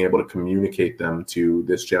really being able to communicate them to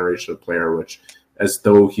this generation of player, which as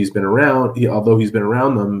though he's been around, although he's been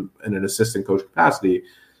around them in an assistant coach capacity,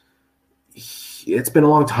 it's been a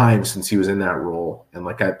long time since he was in that role. And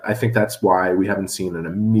like, I think that's why we haven't seen an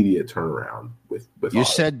immediate turnaround with you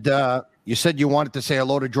said you wanted to say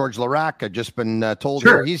hello to George Larac. I've just been told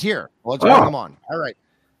Sure. he's here. Let's bring him on. All right.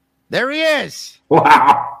 There he is.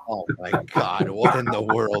 Wow. Oh my God. What in the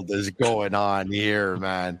world is going here,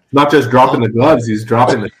 man? Not just dropping the gloves, he's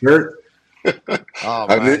dropping the shirt. Oh,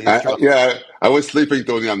 man. I was sleeping,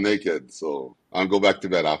 Tony. I'm naked, so I'll go back to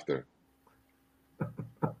bed after.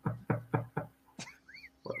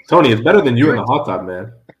 Tony, it's better than you in the hot tub,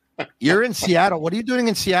 man. You're in Seattle. What are you doing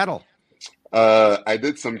in Seattle? I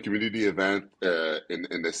did some community event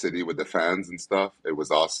in the city with the fans and stuff. It was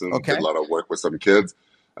awesome. Okay. Did a lot of work with some kids.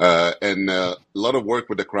 And a lot of work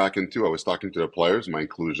with the Kraken, too. I was talking to the players, my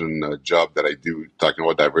inclusion job that I do, talking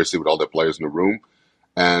about diversity with all the players in the room.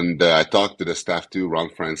 And I talked to the staff, too, Ron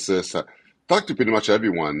Francis. Talked to pretty much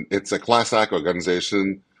everyone. It's a class act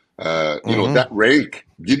organization. You know, that rink.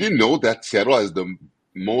 Did you know that Seattle has the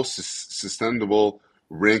most sustainable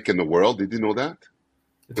rink in the world? Did you know that?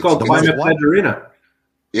 It's called Climate Pledge Arena.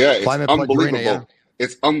 Yeah, it's Climate Pledge unbelievable. Arena, yeah.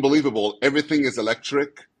 It's unbelievable. Everything is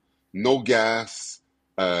electric, no gas,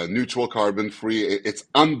 neutral carbon free. It's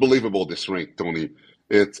unbelievable, this rink, Tony.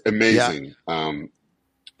 It's amazing. Yeah.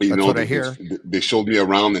 You That's know, what I hear. They showed me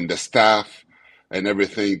around, and the staff and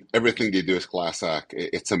everything they do is class act.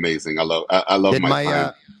 It's amazing. I love my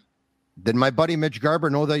time. Did my buddy Mitch Garber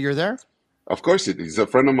know that you're there? Of course, he's a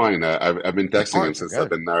friend of mine. I've been texting him since I've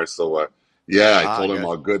been there. So yeah, I told him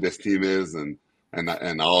how good this team is and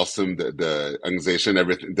awesome the organization,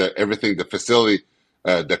 everything, the facility,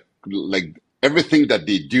 everything that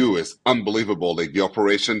they do is unbelievable. Like the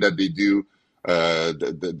operation that they do,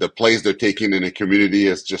 the place they're taking in the community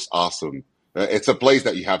is just awesome. It's a place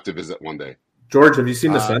that you have to visit one day. George, have you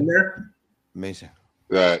seen the sun there? Amazing.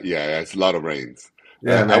 Yeah, it's a lot of rains.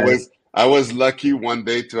 Yeah, I was lucky one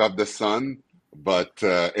day to have the sun, but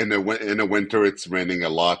in the winter it's raining a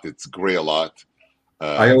lot. It's gray a lot.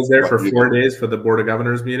 I was there for 4 days for the Board of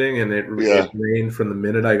Governors meeting, and it rained from the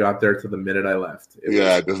minute I got there to the minute I left.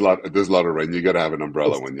 There's a lot of rain. You got to have an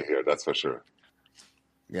umbrella when you're here. That's for sure.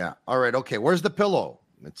 Yeah. All right. Okay. Where's the pillow?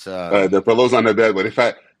 It's the pillow's on the bed,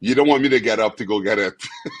 but you don't want me to get up to go get it.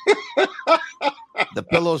 The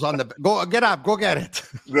pillow's on the get up, go get it.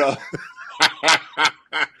 No.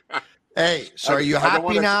 Hey, so are you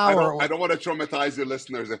happy now? I don't want to traumatize your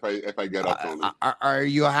listeners if I get up, Tony. Are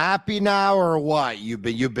you happy now or what? You've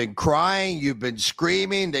been crying, you've been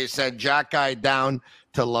screaming. They sent Jack Guy down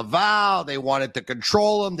to Laval. They wanted to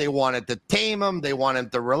control him. They wanted to tame him. They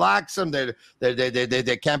wanted to relax him.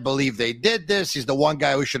 They can't believe they did this. He's the one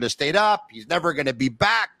guy who should have stayed up. He's never going to be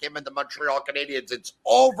back. Him and the Montreal Canadiens, it's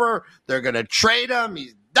over. They're going to trade him.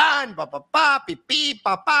 He's done. Ba ba ba, beep beep,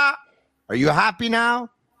 ba ba. Are you happy now?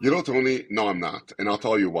 You know, Tony, no, I'm not. And I'll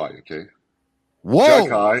tell you why, okay? Whoa. Jack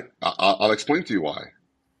Guy, I'll explain to you why.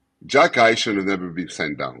 Jack Guy should have never been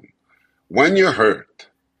sent down. When you're hurt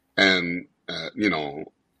and,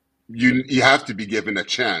 you have to be given a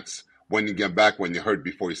chance when you get back when you're hurt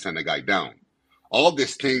before you send a guy down. All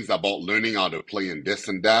these things about learning how to play and this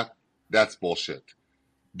and that, that's bullshit.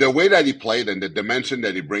 The way that he played and the dimension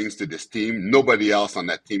that he brings to this team, nobody else on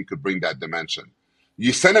that team could bring that dimension.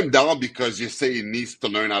 You send him down because you say he needs to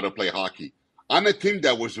learn how to play hockey. On a team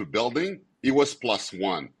that was rebuilding, he was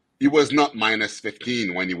 +1. He was not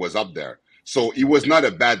 -15 when he was up there. So he was not a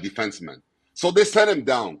bad defenseman. So they sent him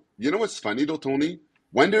down. You know what's funny though, Tony?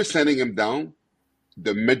 When they're sending him down,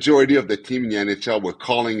 the majority of the team in the NHL were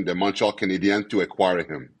calling the Montreal Canadiens to acquire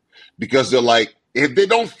him. Because they're like, if they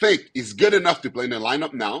don't think he's good enough to play in the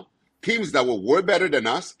lineup now, teams that were better than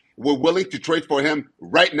us were willing to trade for him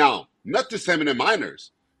right now. Not to send him in the minors,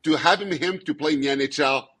 to have him to play in the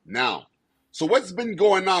NHL now. So what's been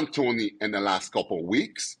going on, Tony, in the last couple of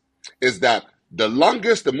weeks is that the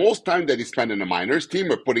most time that he spent in the minors,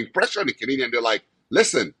 team are putting pressure on the Canadian. They're like,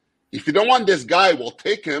 listen, if you don't want this guy, we'll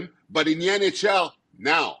take him, But in the NHL,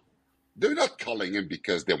 now, they're not calling him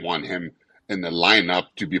because they want him in the lineup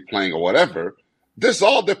to be playing or whatever. There's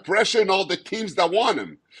all the pressure and all the teams that want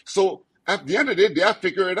him. So at the end of the day, they have to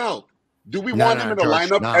figure it out. Do we want him in the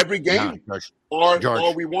lineup every game? Or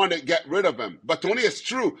we want to get rid of him? But Tony, it's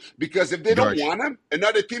true. Because if they don't want him,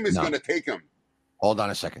 another team is going to take him. Hold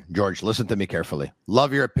on a second. George, listen to me carefully.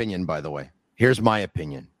 Love your opinion, by the way. Here's my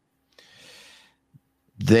opinion.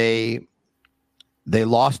 They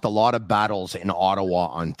lost a lot of battles in Ottawa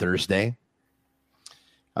on Thursday.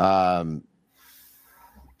 Pizzetto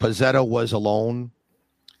was alone.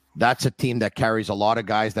 That's a team that carries a lot of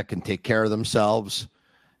guys that can take care of themselves.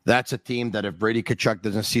 That's a team that if Brady Tkachuk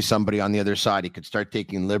doesn't see somebody on the other side, he could start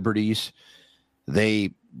taking liberties.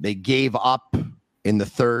 They gave up in the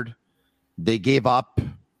third. They gave up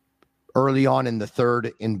early on in the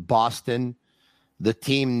third in Boston. The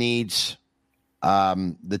team needs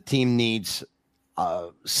something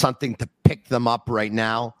to pick them up right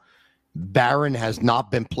now. Barron has not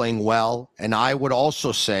been playing well, and I would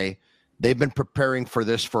also say they've been preparing for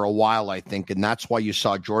this for a while, I think, and that's why you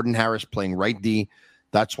saw Jordan Harris playing right D.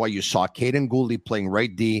 That's why you saw Caden Gooley playing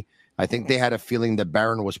right D. I think they had a feeling that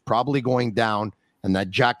Barron was probably going down and that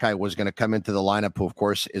Jacky was going to come into the lineup, who, of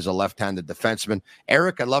course, is a left-handed defenseman.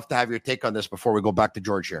 Eric, I'd love to have your take on this before we go back to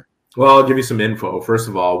George here. Well, I'll give you some info. First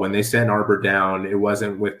of all, when they sent Arbor down, it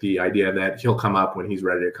wasn't with the idea that he'll come up when he's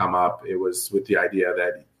ready to come up. It was with the idea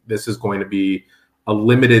that this is going to be a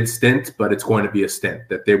limited stint, but it's going to be a stint,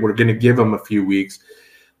 that they were going to give him a few weeks.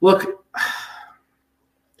 Look,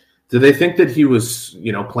 do they think that he was,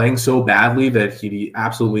 playing so badly that he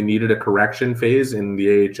absolutely needed a correction phase in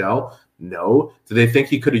the AHL? No. Do they think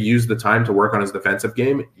he could have used the time to work on his defensive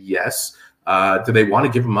game? Yes. Do they want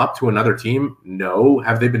to give him up to another team? No.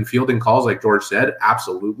 Have they been fielding calls like George said?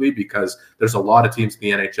 Absolutely, because there's a lot of teams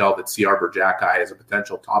in the NHL that see Arbor Jacky as a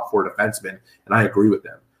potential top 4 defenseman, and I agree with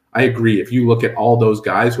them. I agree. If you look at all those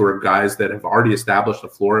guys who are guys that have already established the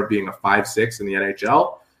floor of being a 5-6 in the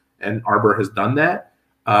NHL, and Arbor has done that,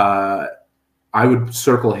 I would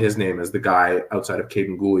circle his name as the guy outside of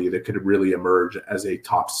Caden Gooley that could really emerge as a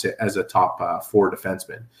top 4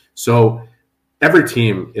 defenseman. So every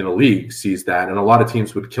team in the league sees that, and a lot of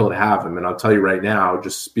teams would kill to have him. And I'll tell you right now,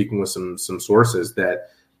 just speaking with some sources, that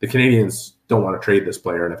the Canadiens don't want to trade this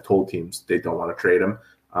player and have told teams they don't want to trade him.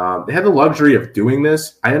 They have the luxury of doing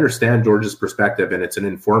this. I understand George's perspective, and it's an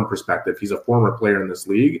informed perspective. He's a former player in this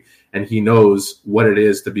league, and he knows what it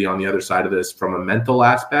is to be on the other side of this from a mental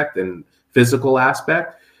aspect and physical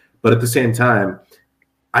aspect. But at the same time,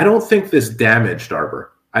 I don't think this damaged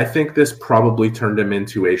Arbor. I think this probably turned him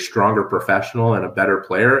into a stronger professional and a better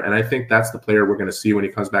player, and I think that's the player we're going to see when he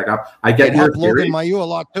comes back up. I get your theory. Logan Mailloux a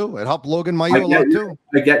lot too. It helped Logan Mailloux a lot too.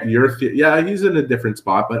 I get your theory. Yeah, he's in a different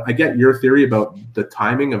spot, but I get your theory about the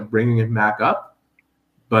timing of bringing him back up.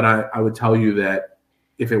 But I would tell you that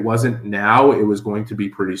if it wasn't now, it was going to be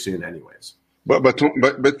pretty soon anyways. But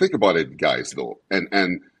think about it, guys, though,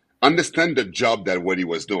 and understand the job that what he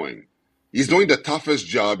was doing. He's doing the toughest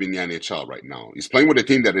job in the NHL right now. He's playing with a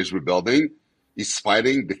team that is rebuilding. He's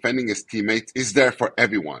fighting, defending his teammates. He's there for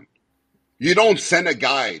everyone. You don't send a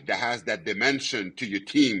guy that has that dimension to your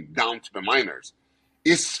team down to the minors.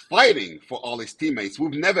 He's fighting for all his teammates.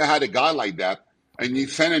 We've never had a guy like that, and you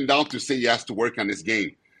send him down to say he has to work on his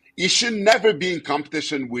game. He should never be in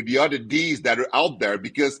competition with the other Ds that are out there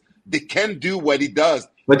because they can't do what he does.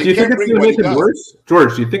 But do you think it's going to make him worse?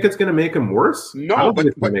 George, do you think it's going to make him worse? No, but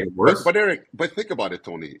Eric, think about it,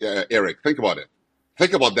 Tony. Eric, think about it.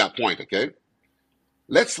 Think about that point, okay?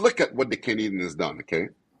 Let's look at what the Canadian has done, okay?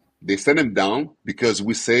 They sent him down because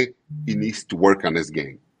we say he needs to work on his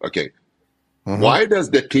game, okay? Mm-hmm. Why does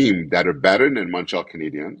the team that are better than Montreal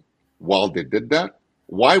Canadiens, while they did that,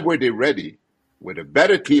 why were they ready with a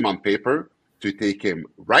better team on paper to take him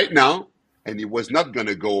right now? And he was not going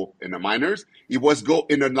to go in the minors. He was go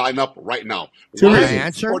in the lineup right now. Can I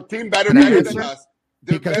answer? For team better than us,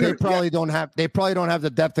 because they probably don't have the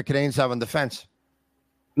depth the Canadiens have on defense.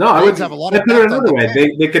 No, I would have a lot of depth another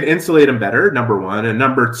way. They could insulate him better. Number one, and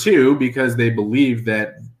number two, because they believe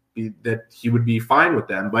that he would be fine with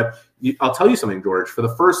them. But I'll tell you something, George. For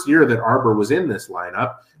the first year that Arbor was in this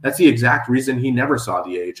lineup, that's the exact reason he never saw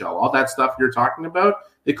the AHL. All that stuff you're talking about,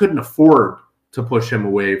 they couldn't afford to push him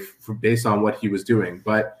away based on what he was doing.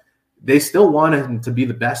 But they still wanted him to be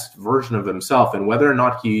the best version of himself. And whether or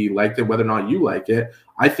not he liked it, whether or not you like it,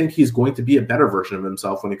 I think he's going to be a better version of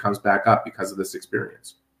himself when he comes back up because of this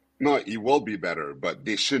experience. No, he will be better, but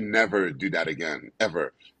they should never do that again,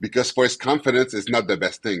 ever. Because for his confidence, it's not the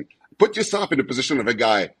best thing. Put yourself in the position of a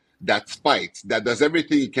guy that fights, that does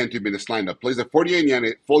everything he can to be in this lineup, plays a full year in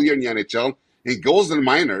the NHL, He goes in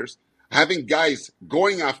minors, having guys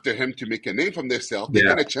going after him to make a name for themselves,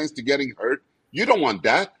 taking a chance to getting hurt. You don't want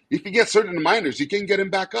that. If he gets hurt in the minors, you can get him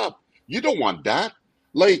back up. You don't want that.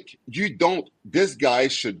 Like, you don't. This guy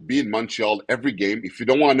should be in Montreal every game. If you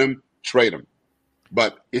don't want him, trade him.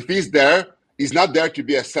 But if he's there, he's not there to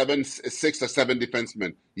be a 6 or 7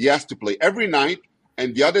 defenseman. He has to play every night,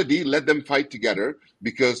 and the other D, let them fight together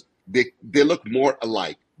because they look more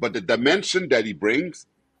alike. But the dimension that he brings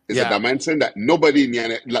is a dimension that nobody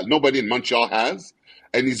in Montreal has,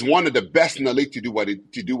 and he's one of the best in the league to do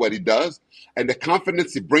what he does. And the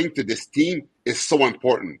confidence he brings to this team is so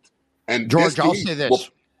important. And George, I'll say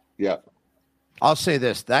this. I'll say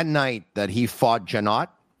this. That night that he fought Janot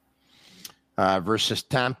versus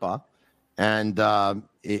Tampa, and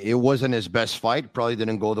it wasn't his best fight. Probably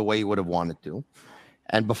didn't go the way he would have wanted to.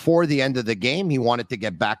 And before the end of the game, he wanted to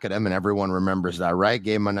get back at him, and everyone remembers that, right?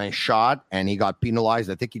 Gave him a nice shot, and he got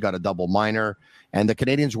penalized. I think he got a double minor. And the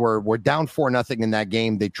Canadians were down 4-0 in that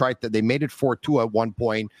game. They made it 4-2 at one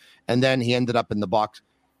point, and then he ended up in the box.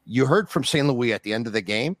 You heard from St. Louis at the end of the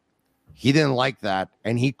game. He didn't like that,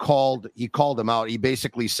 and he called him out. He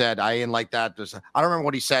basically said, "I didn't like that." I don't remember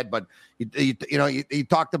what he said, but he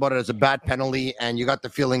talked about it as a bad penalty, and you got the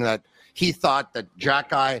feeling that he thought that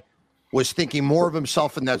Jack-Eye was thinking more of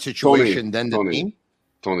himself in that situation than the team.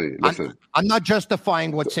 Tony, listen. I'm not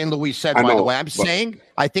justifying what St. Louis said, by the way. I'm saying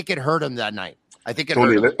I think it hurt him that night. I think it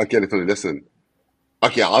hurt him. Okay, Tony, listen.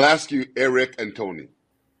 Okay, I'll ask you, Eric and Tony.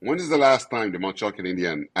 When is the last time the Montreal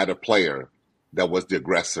Canadiens had a player that was the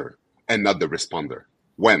aggressor and not the responder?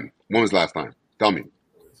 When? When was the last time? Tell me.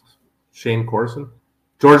 Shane Corson?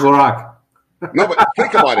 George Laraque. No, but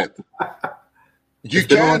think about it. You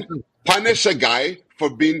can't punish a guy for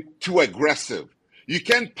being too aggressive. You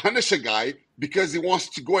can't punish a guy because he wants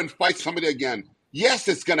to go and fight somebody again. Yes,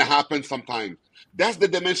 it's going to happen sometimes. That's the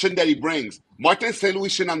dimension that he brings. Martin St. Louis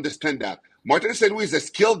should understand that. Martin St. Louis is a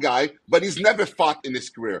skilled guy, but he's never fought in his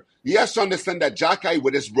career. He has to understand that Jack-Eye,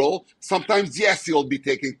 with his role, sometimes, yes, he'll be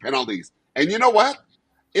taking penalties. And you know what?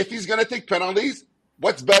 If he's going to take penalties,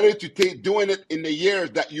 what's better to doing it in the year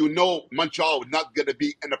that you know Montreal is not going to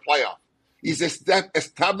be in the playoff? He's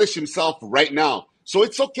established himself right now. So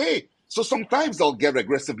it's okay. So sometimes they'll get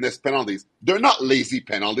aggressiveness penalties. They're not lazy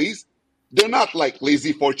penalties. They're not like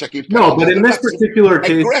lazy forechecking penalties. No, but in this particular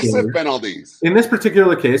case, aggressive penalties. In this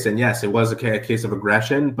particular case, and yes, it was a case of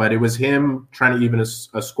aggression, but it was him trying to even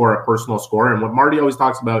a score, a personal score. And what Marty always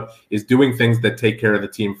talks about is doing things that take care of the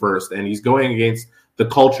team first. And he's going against the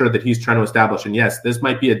culture that he's trying to establish. And yes, this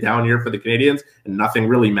might be a down year for the Canadians and nothing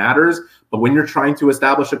really matters. But when you're trying to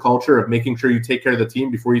establish a culture of making sure you take care of the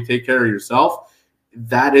team before you take care of yourself,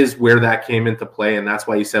 that is where that came into play, and that's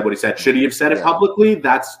why he said what he said. Should he have said it publicly?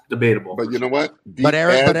 That's debatable. But you know what? But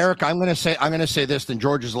Eric, I'm going to say this. And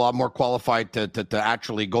George is a lot more qualified to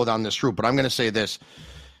actually go down this route. But I'm going to say this,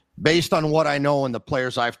 based on what I know and the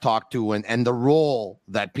players I've talked to, and the role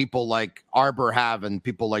that people like Arbor have, and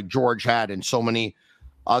people like George had, and so many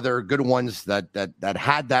other good ones that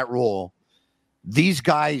had that role. These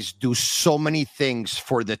guys do so many things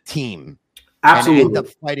for the team. Absolutely. And end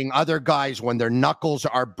up fighting other guys when their knuckles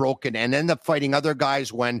are broken, and end up fighting other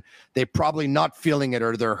guys when they're probably not feeling it,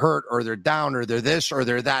 or they're hurt, or they're down, or they're this, or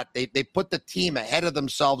they're that. They put the team ahead of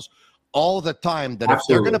themselves all the time. That if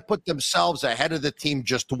they're going to put themselves ahead of the team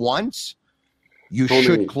just once, you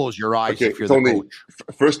should close your eyes if you're the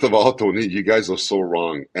coach. First of all, Tony, you guys are so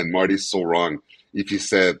wrong, and Marty's so wrong if he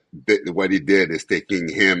said that what he did is taking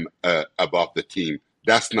him above the team.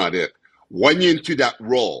 That's not it. When you're into that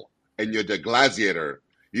role, and you're the gladiator,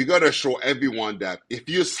 you got to show everyone that if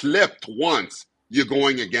you slipped once, you're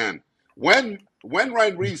going again. When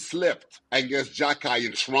Ryan Reeves slipped against Jack-Eye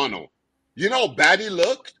in Toronto, you know how bad he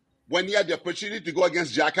looked when he had the opportunity to go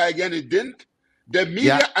against Jack-Eye again? He didn't. The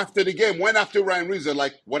media after the game went after Ryan Reeves. They're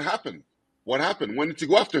like, what happened? What happened? When did you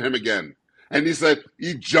go after him again? And he said,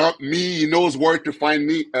 he jumped me. He knows where to find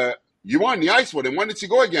me. You were on the ice with him. When did you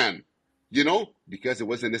go again? You know, because it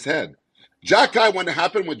was in his head. Jack-Eye, when it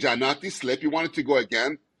happened with Giannotti slip, he wanted to go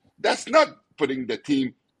again. That's not putting the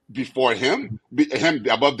team before him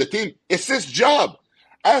above the team. It's his job.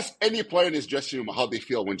 Ask any player in his dressing room how they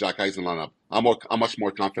feel when Jack-Eye's in the lineup, how much more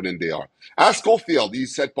confident they are. Ask Schofield. He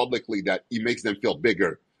said publicly that he makes them feel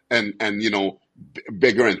bigger and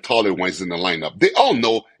bigger and taller when he's in the lineup. They all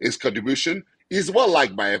know his contribution. He's well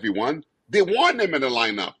liked by everyone. They want him in the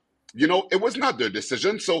lineup. You know, it was not their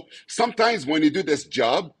decision. So sometimes when you do this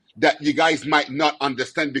job, that you guys might not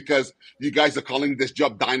understand because you guys are calling this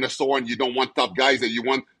job dinosaur and you don't want tough guys and you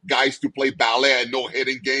want guys to play ballet and no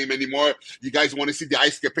hitting game anymore. You guys want to see the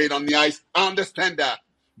ice capade on the ice. I understand that.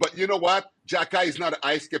 But you know what? Jack-Eye is not an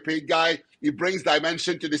ice capade guy. He brings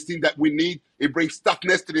dimension to this team that we need. He brings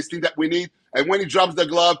toughness to this team that we need. And when he drops the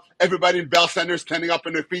glove, everybody in Bell Center is standing up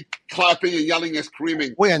on their feet, clapping and yelling and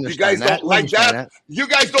screaming. We understand you guys don't like that? You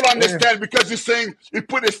guys don't understand because he's saying he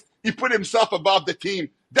put himself above the team.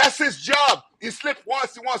 That's his job. He slipped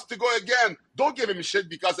once. He wants to go again. Don't give him shit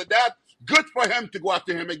because of that. Good for him to go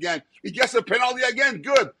after him again. He gets a penalty again.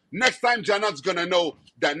 Good. Next time, Janot's gonna know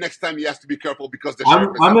that next time he has to be careful because the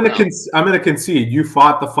I'm gonna concede. You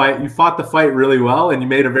fought the fight. You fought the fight really well, and you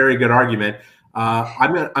made a very good argument.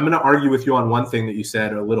 I'm gonna argue with you on one thing that you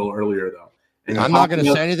said a little earlier, though. And I'm not going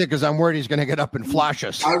to say anything because I'm worried he's going to get up and flash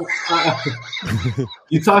us.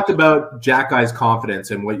 You talked about Jack Guy's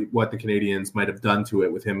confidence and what the Canadians might have done to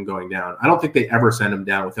it with him going down. I don't think they ever sent him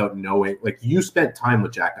down without knowing. Like, you spent time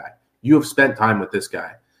with Jack Guy. You have spent time with this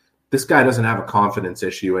guy. This guy doesn't have a confidence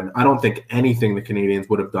issue, and I don't think anything the Canadians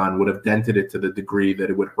would have done would have dented it to the degree that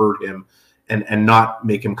it would hurt him and not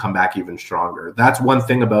make him come back even stronger. That's one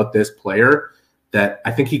thing about this player that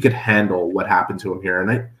I think he could handle what happened to him here.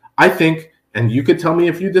 And I think, and you could tell me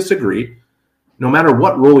if you disagree, no matter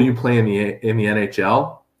what role you play in the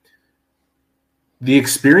NHL, the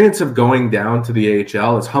experience of going down to the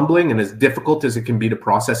AHL is humbling and as difficult as it can be to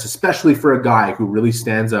process, especially for a guy who really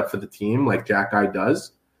stands up for the team like Jack Guy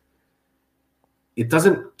does. It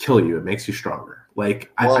doesn't kill you. It makes you stronger.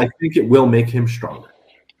 I think it will make him stronger.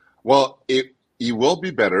 Well, he will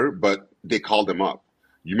be better, but they called him up.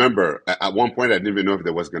 You remember, at one point, I didn't even know if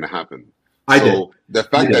that was going to happen. I did. The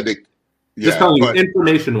fact that they... Just telling you,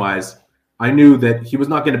 information-wise, I knew that he was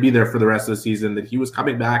not going to be there for the rest of the season, that he was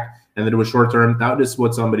coming back, and that it was short-term. That is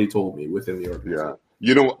what somebody told me within the organization.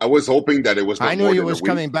 Yeah. I was hoping that it was not I knew more he than was a week.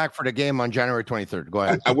 coming back for the game on January 23rd. Go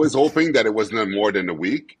ahead. I was hoping that it was not more than a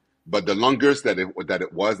week, but the longest that it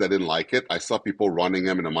was, I didn't like it. I saw people running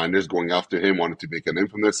him and the minors going after him, wanted to make a name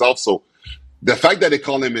for themselves. So the fact that they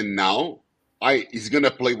call him in now, he's going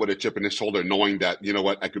to play with a chip in his shoulder, knowing that, you know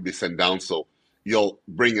what, I could be sent down. So he'll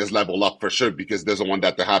bring his level up for sure because he doesn't want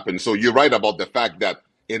that to happen. So you're right about the fact that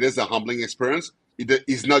it is a humbling experience.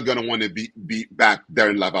 He's not going to want to be back there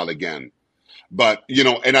in Laval again. But,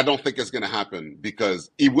 and I don't think it's going to happen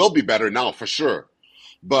because he will be better now for sure.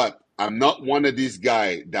 But I'm not one of these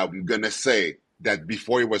guys that I'm going to say that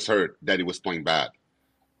before he was hurt that he was playing bad.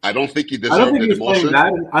 I don't think he deserved the emotion.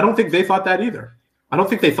 I don't think they thought that either. I don't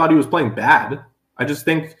think they thought he was playing bad. I just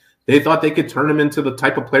think they thought they could turn him into the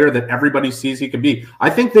type of player that everybody sees he could be. I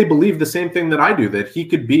think they believe the same thing that I do, that he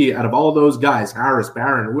could be, out of all those guys, Harris,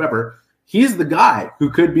 Barron, whoever, he's the guy who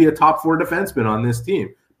could be a top 4 defenseman on this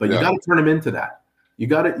team. But you got to turn him into that. You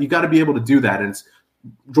got to be able to do that. And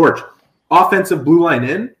George, offensive blue line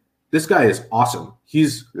in, this guy is awesome.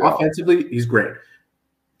 Offensively, he's great.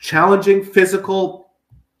 Challenging, physical,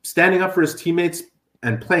 standing up for his teammates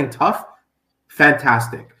and playing tough,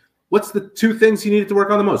 fantastic. What's the 2 things he needed to work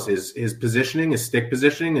on the most? His positioning, his stick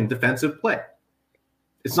positioning, and defensive play.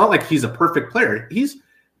 It's not like he's a perfect player.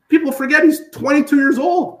 People forget he's 22 years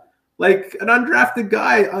old, like an undrafted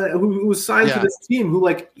guy who was signed to this team.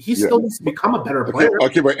 He still needs to become a better player.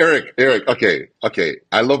 Okay, but Eric. Okay.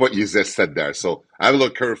 I love what you just said there. So I have a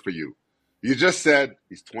little curve for you. You just said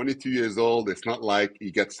he's 22 years old. It's not like he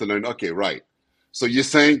gets to learn. Okay, right. So you're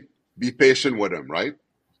saying be patient with him, right?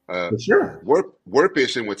 Sure. We're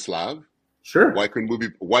patient with Slav. Sure. Why couldn't we be?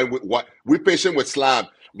 Why we're patient with Slav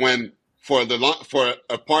when for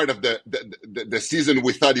a part of the season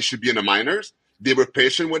we thought he should be in the minors. They were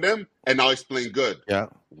patient with him, and now he's playing good. Yeah.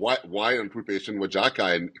 Why aren't we patient with Jacky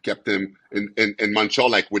and kept him in Montreal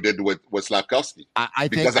like we did with Slavkovsky? I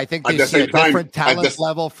think they see a different talent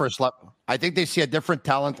level for Slav. I think they see a different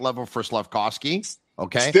talent level for Slavkovsky.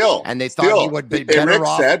 Okay. And they thought he would be better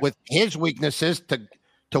off with his weaknesses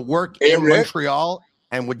to work in Montreal,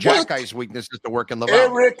 and with Jackie's weaknesses to work in Laval.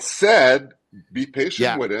 Eric said, be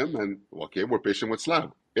patient with him, and okay, we're patient with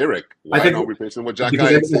Slav. Eric, why aren't we patient with Jackie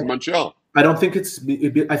in Montreal? I don't think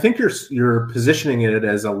I think you're positioning it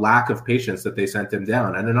as a lack of patience that they sent him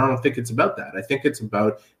down, and I don't think it's about that. I think it's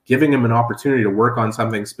about giving him an opportunity to work on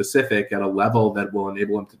something specific at a level that will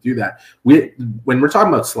enable him to do that. When we're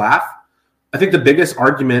talking about Slav, I think the biggest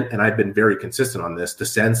argument, and I've been very consistent on this, to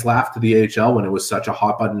send Slav to the AHL when it was such a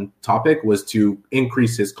hot button topic was to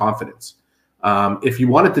increase his confidence. If you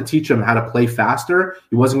wanted to teach him how to play faster,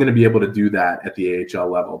 he wasn't going to be able to do that at the AHL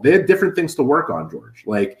level. They had different things to work on, George.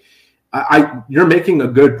 You're making a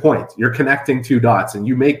good point. You're connecting 2 dots, and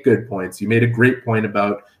you make good points. You made a great point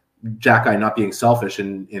about Jacky not being selfish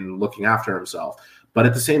in looking after himself. But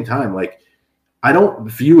at the same time, I don't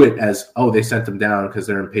view it as, oh, they sent him down because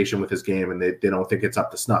they're impatient with his game and they don't think it's up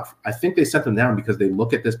to snuff. I think they sent him down because they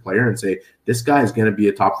look at this player and say, this guy is going to be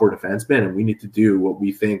a top 4 defenseman, and we need to do what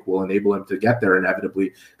we think will enable him to get there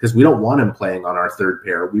inevitably, because we don't want him playing on our third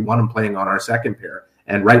pair. We want him playing on our second pair.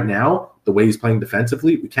 And right now, the way he's playing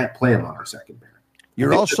defensively, we can't play him on our second pair.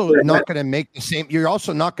 You're also not going to make the same. You're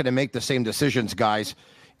also not going to make the same decisions, guys,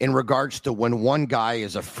 in regards to when one guy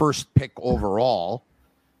is a first pick overall.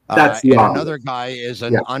 That's and another guy is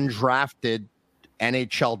an undrafted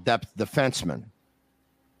NHL depth defenseman.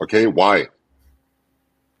 Okay, why?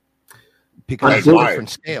 Because it's a different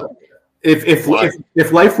scale.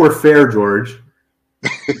 If life were fair, George,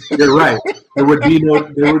 you're right. There would be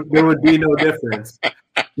no difference.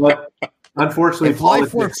 But unfortunately, if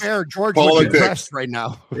life were fair, George would be dressed right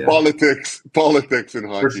now. Yeah. Politics in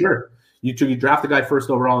hockey. For sure. You draft a guy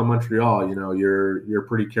first overall in Montreal, you're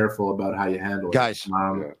pretty careful about how you handle it. Guys,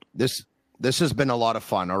 this has been a lot of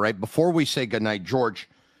fun. All right. Before we say goodnight, George,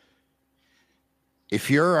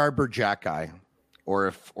 if you're Arbor Jack guy, or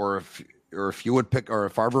if you would pick, or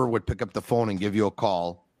if Arbor would pick up the phone and give you a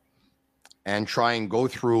call and try and go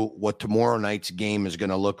through what tomorrow night's game is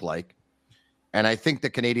going to look like. And I think the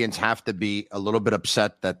Canadians have to be a little bit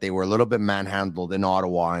upset that they were a little bit manhandled in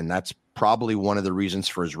Ottawa, and that's probably one of the reasons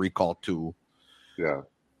for his recall too. Yeah.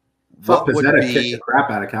 What would be kicked the crap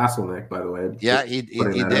out of Castlenick, by the way? Yeah, he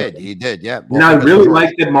did. Yeah. And I really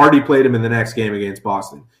liked that Marty played him in the next game against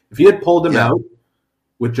Boston. If he had pulled him out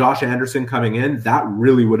with Josh Anderson coming in, that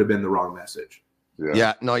really would have been the wrong message.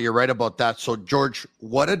 Yeah, no, you're right about that. So, George,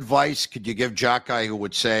 what advice could you give Jack guy who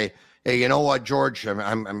would say, "Hey, you know what, George?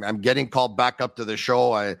 I'm getting called back up to the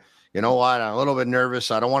show. You know what? I'm a little bit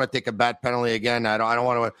nervous. I don't want to take a bad penalty again. I don't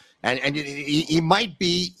want to." And he might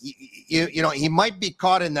be, he might be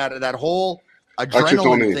caught in that whole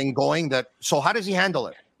adrenaline thing going. So how does he handle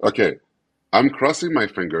it? Okay, I'm crossing my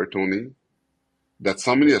finger, Tony, that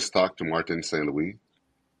somebody has talked to Martin St. Louis,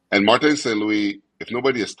 and Martin St. Louis. If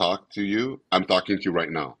nobody has talked to you, I'm talking to you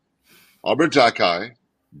right now. Albert Jackai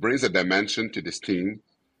brings a dimension to this team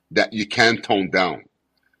that you can't tone down.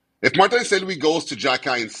 If Martin St. Louis goes to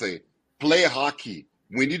Jackai and say, play hockey,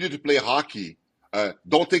 we need you to play hockey,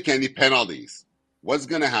 don't take any penalties, what's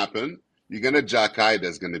going to happen? You're going to Jackai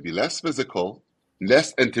that's going to be less physical,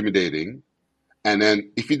 less intimidating, and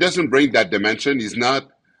then if he doesn't bring that dimension, he's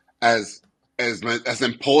not as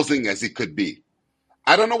imposing as he could be.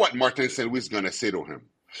 I don't know what Martin St. Louis is going to say to him.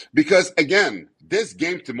 Because, again, this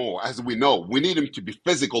game tomorrow, as we know, we need him to be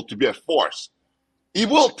physical, to be a force. He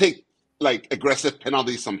will take, aggressive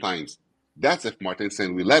penalties sometimes. That's if Martin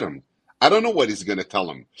St. Louis let him. I don't know what he's going to tell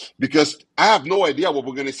him. Because I have no idea what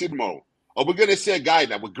we're going to see tomorrow. Are we going to see a guy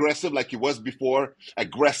that was aggressive like he was before?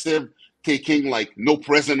 Aggressive, taking, no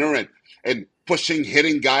prisoner and pushing,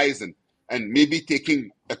 hitting guys and maybe taking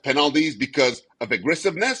penalties because of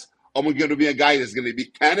aggressiveness? Or we're going to be a guy that's going to be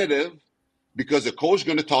tentative because the coach is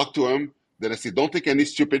going to talk to him, that I say, don't take any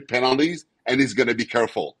stupid penalties, and he's going to be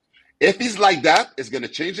careful. If he's like that, it's going to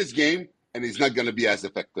change his game, and he's not going to be as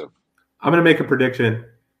effective. I'm going to make a prediction.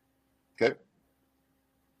 Okay.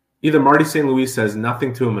 Either Marty St. Louis says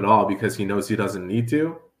nothing to him at all because he knows he doesn't need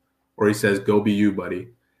to, or he says, go be you, buddy.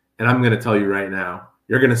 And I'm going to tell you right now,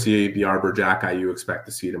 you're going to see the Arbor Jackai you expect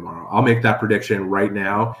to see tomorrow. I'll make that prediction right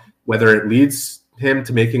now, whether it leads him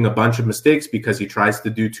to making a bunch of mistakes because he tries to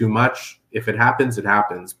do too much. If it happens, it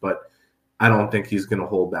happens. But I don't think he's going to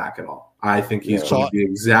hold back at all. I think he's going to be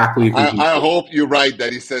exactly who I hope you're right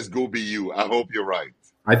that he says, go be you. I hope you're right.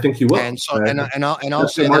 I think he will. And so, I'll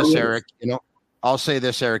say this, Eric. I'll say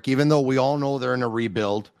this, Eric. Even though we all know they're in a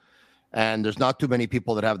rebuild, and there's not too many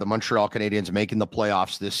people that have the Montreal Canadiens making the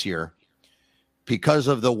playoffs this year, because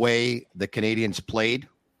of the way the Canadiens played,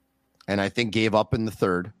 and I think gave up in the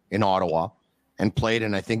third in Ottawa, and played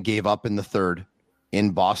and I think gave up in the third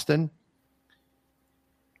in Boston.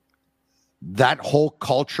 That whole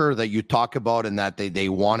culture that you talk about and that they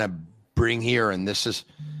want to bring here, and this is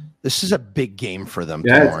a big game for them.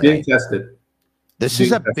 Yeah, it's being tested. This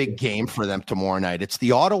is a big game for them tomorrow night. It's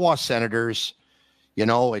the Ottawa Senators.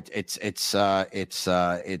 There's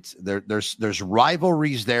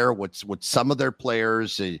rivalries there with some of their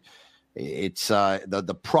players. It's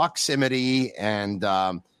the proximity and.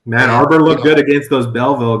 Arbor looked good against those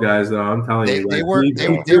Belleville guys, though. I'm telling you,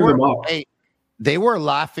 they were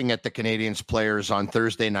laughing at the Canadiens players on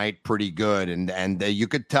Thursday night pretty good, and you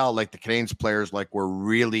could tell the Canadiens players were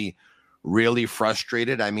really, really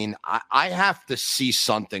frustrated. I mean, I have to see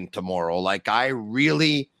something tomorrow. I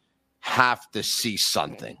really have to see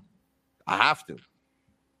something. I have to.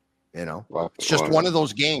 It's just one of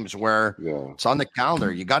those games where it's on the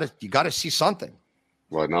calendar. You got to see something.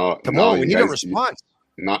 Well, now Tomorrow, we you need a guys, response.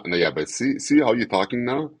 but see how you're talking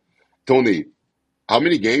now, Tony. How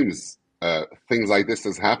many games things like this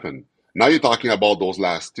has happened? Now you're talking about those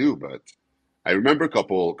last two, but I remember a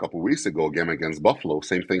couple weeks ago, game against Buffalo,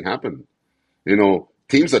 same thing happened.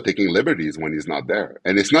 Teams are taking liberties when he's not there,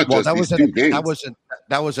 and it's not Well, just these two games.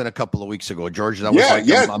 That wasn't a couple of weeks ago, George. That was Yeah, like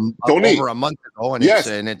yes, Tony. over a month ago, and Yes,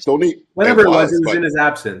 it's Tony. Whatever it was in his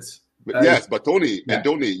absence. Yes, but Tony Yeah. and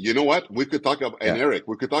Tony, you know what? We could talk about, and Eric,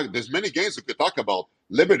 we could talk. There's many games we could talk about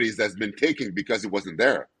liberties that's been taken because he wasn't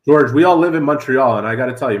there. George, we all live in Montreal, and I got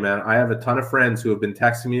to tell you, man, I have a ton of friends who have been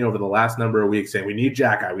texting me over the last number of weeks saying, "We need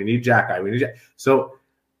Jack Eye, we need Jack Eye, we need Jack." So,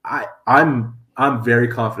 I'm very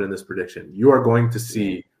confident in this prediction. You are going to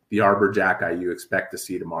see the Arbor Jack Eye you expect to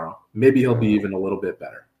see tomorrow. Maybe he'll be even a little bit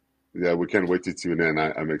better. Yeah, we can't wait to tune in.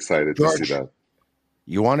 I'm excited George, to see that.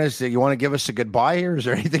 You want to give us a goodbye here? Is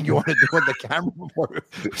there anything you want to do with the camera before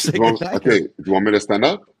we say goodnight? Okay, do you want me to stand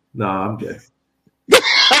up? No, I'm good.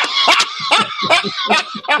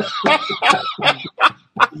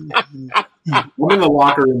 I'm in the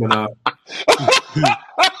locker room enough.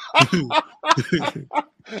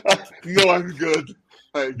 No, I'm good.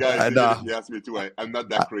 Hey, guys, you asked me to. I'm not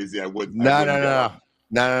that crazy. I would. No.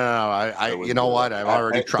 I you know what? I'm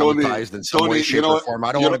already traumatized in some way, shape, or form.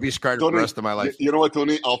 I don't want to be scarred for the rest of my life. You know what,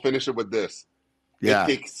 Tony? I'll finish it with this. Yeah. It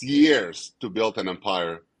takes years to build an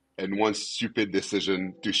empire and one stupid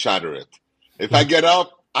decision to shatter it. If I get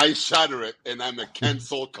up, I shatter it, and I'm a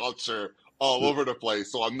cancel culture all over the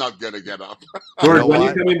place. So I'm not gonna get up. George, when are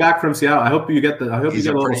you coming back from Seattle? I hope you get a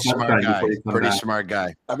little smart guy. Pretty smart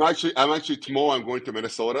guy. I'm actually tomorrow. I'm going to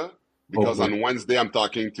Minnesota because on Wednesday I'm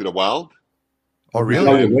talking to the Wild. Oh, really?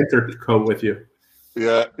 Oh, your winter coat with you.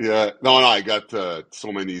 Yeah. No, I got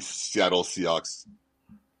so many Seattle Seahawks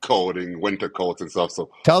winter coats and stuff. So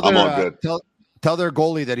I'm all good. Tell their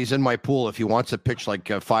goalie that he's in my pool. If he wants to pitch like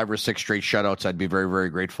 5 or 6 straight shutouts, I'd be very, very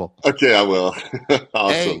grateful. Okay, I will.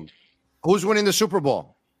 Awesome. Hey, who's winning the Super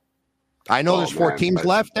Bowl? I know there's 4 teams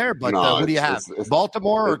left there, but who do you have?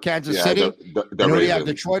 Baltimore or Kansas City? The who do you have?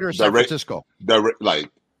 Detroit or San Francisco?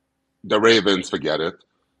 The Ravens, forget it.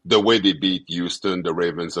 The way they beat Houston, the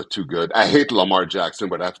Ravens are too good. I hate Lamar Jackson,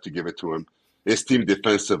 but I have to give it to him. His team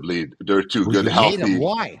defensively, they're too good. Healthy. Hate him.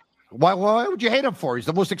 Why? Why would you hate him for? He's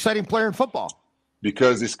the most exciting player in football.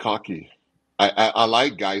 Because he's cocky. I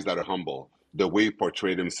like guys that are humble. The way he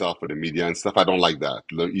portrayed himself for the media and stuff, I don't like that.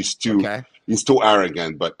 He's too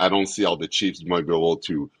arrogant, but I don't see how the Chiefs might be able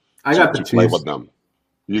to play with them.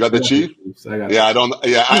 You got the Chiefs? I don't.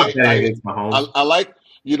 Yeah, I like.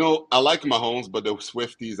 I like Mahomes, but the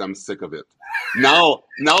Swifties, I'm sick of it. Now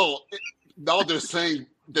they're saying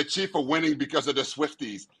the Chiefs are winning because of the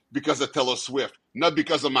Swifties, because of Taylor Swift, not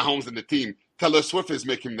because of Mahomes and the team. Taylor Swift is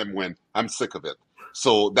making them win. I'm sick of it.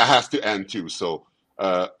 So that has to end too. So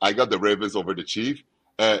I got the Ravens over the Chiefs.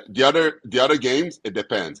 The other games, it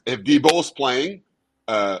depends. If Debo's playing,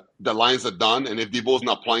 the Lions are done, and if Debo's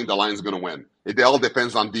not playing, the Lions are going to win. It all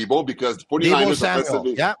depends on Debo because 49ers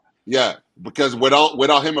offensively. Yeah, because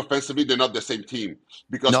without him offensively, they're not the same team.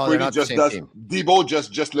 Because Brady just does Debo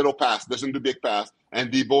just little pass, doesn't do big pass,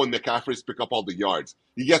 and Debo and McCaffrey pick up all the yards.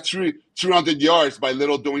 You get 300 yards by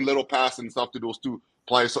doing little pass and stuff to those two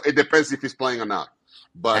players. So it depends if he's playing or not.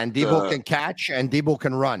 And Debo can catch and Debo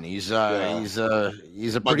can run. He's a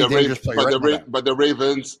pretty dangerous player. But the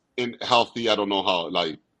Ravens in healthy, I don't know how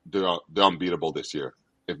they're unbeatable this year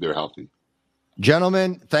if they're healthy.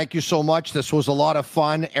 Gentlemen, thank you so much. This was a lot of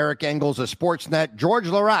fun. Eric Engels of Sportsnet, George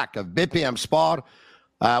Larac of BPM Sport.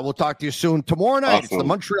 We'll talk to you soon. Tomorrow night, Awesome. It's the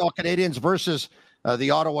Montreal Canadiens versus the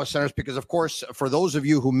Ottawa Senators because, of course, for those of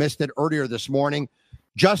you who missed it earlier this morning,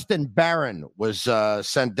 Justin Barron was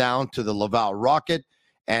sent down to the Laval Rocket,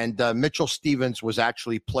 and Mitchell Stevens was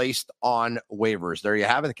actually placed on waivers. There you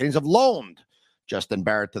have it. The Canadiens have loaned Justin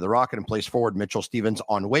Barron to the Rocket and placed forward Mitchell Stevens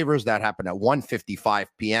on waivers. That happened at 1:55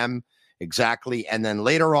 p.m. exactly. And then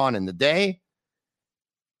later on in the day,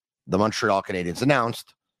 the Montreal Canadiens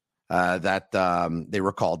announced that they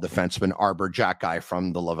recalled defenseman Arbor Jack-Eye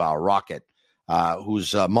from the Laval Rocket,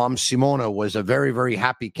 whose mom, Simona, was a very, very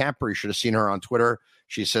happy camper. You should have seen her on Twitter.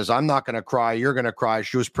 She says, "I'm not going to cry. You're going to cry."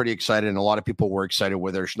 She was pretty excited, and a lot of people were excited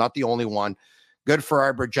with her. She's not the only one. Good for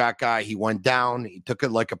Arbor Jack-Eye. He went down. He took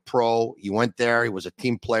it like a pro. He went there. He was a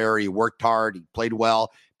team player. He worked hard. He played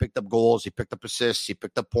well, picked up goals. He picked up assists. He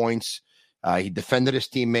picked up points. He defended his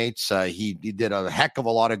teammates. He did a heck of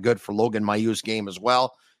a lot of good for Logan Mayu's game as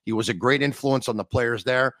well. He was a great influence on the players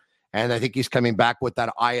there. And I think he's coming back with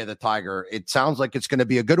that eye of the tiger. It sounds like it's going to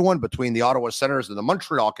be a good one between the Ottawa Senators and the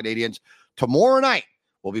Montreal Canadiens tomorrow night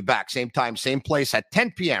We'll be back same time, same place at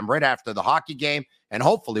 10 p.m. right after the hockey game. And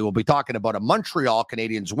hopefully we'll be talking about a Montreal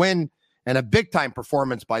Canadiens win and a big-time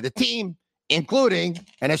performance by the team, including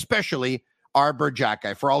and especially Arbor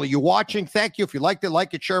Jackeye. For all of you watching, thank you. If you liked it,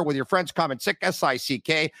 like it, share it with your friends. Comment SICK,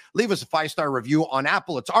 S-I-C-K. Leave us a 5-star review on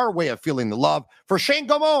Apple. It's our way of feeling the love. For Shane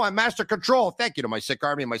Gomo, I'm Master Control. Thank you to my SICK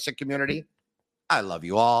Army and my SICK community. I love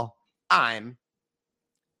you all. I'm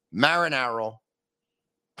Marinaro.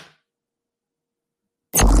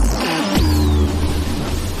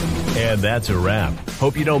 And that's a wrap.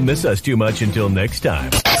 Hope you don't miss us too much until next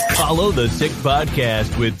time. Follow the Sick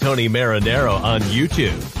Podcast with Tony Marinaro on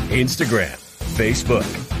YouTube, Instagram,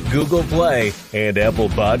 Facebook, Google Play, and Apple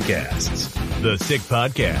Podcasts. The Sick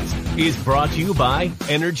Podcast is brought to you by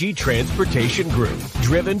Energy Transportation Group,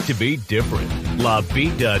 driven to be different. La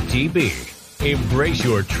Vida TV, embrace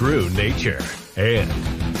your true nature. And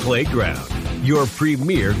Playground, your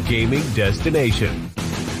premier gaming destination.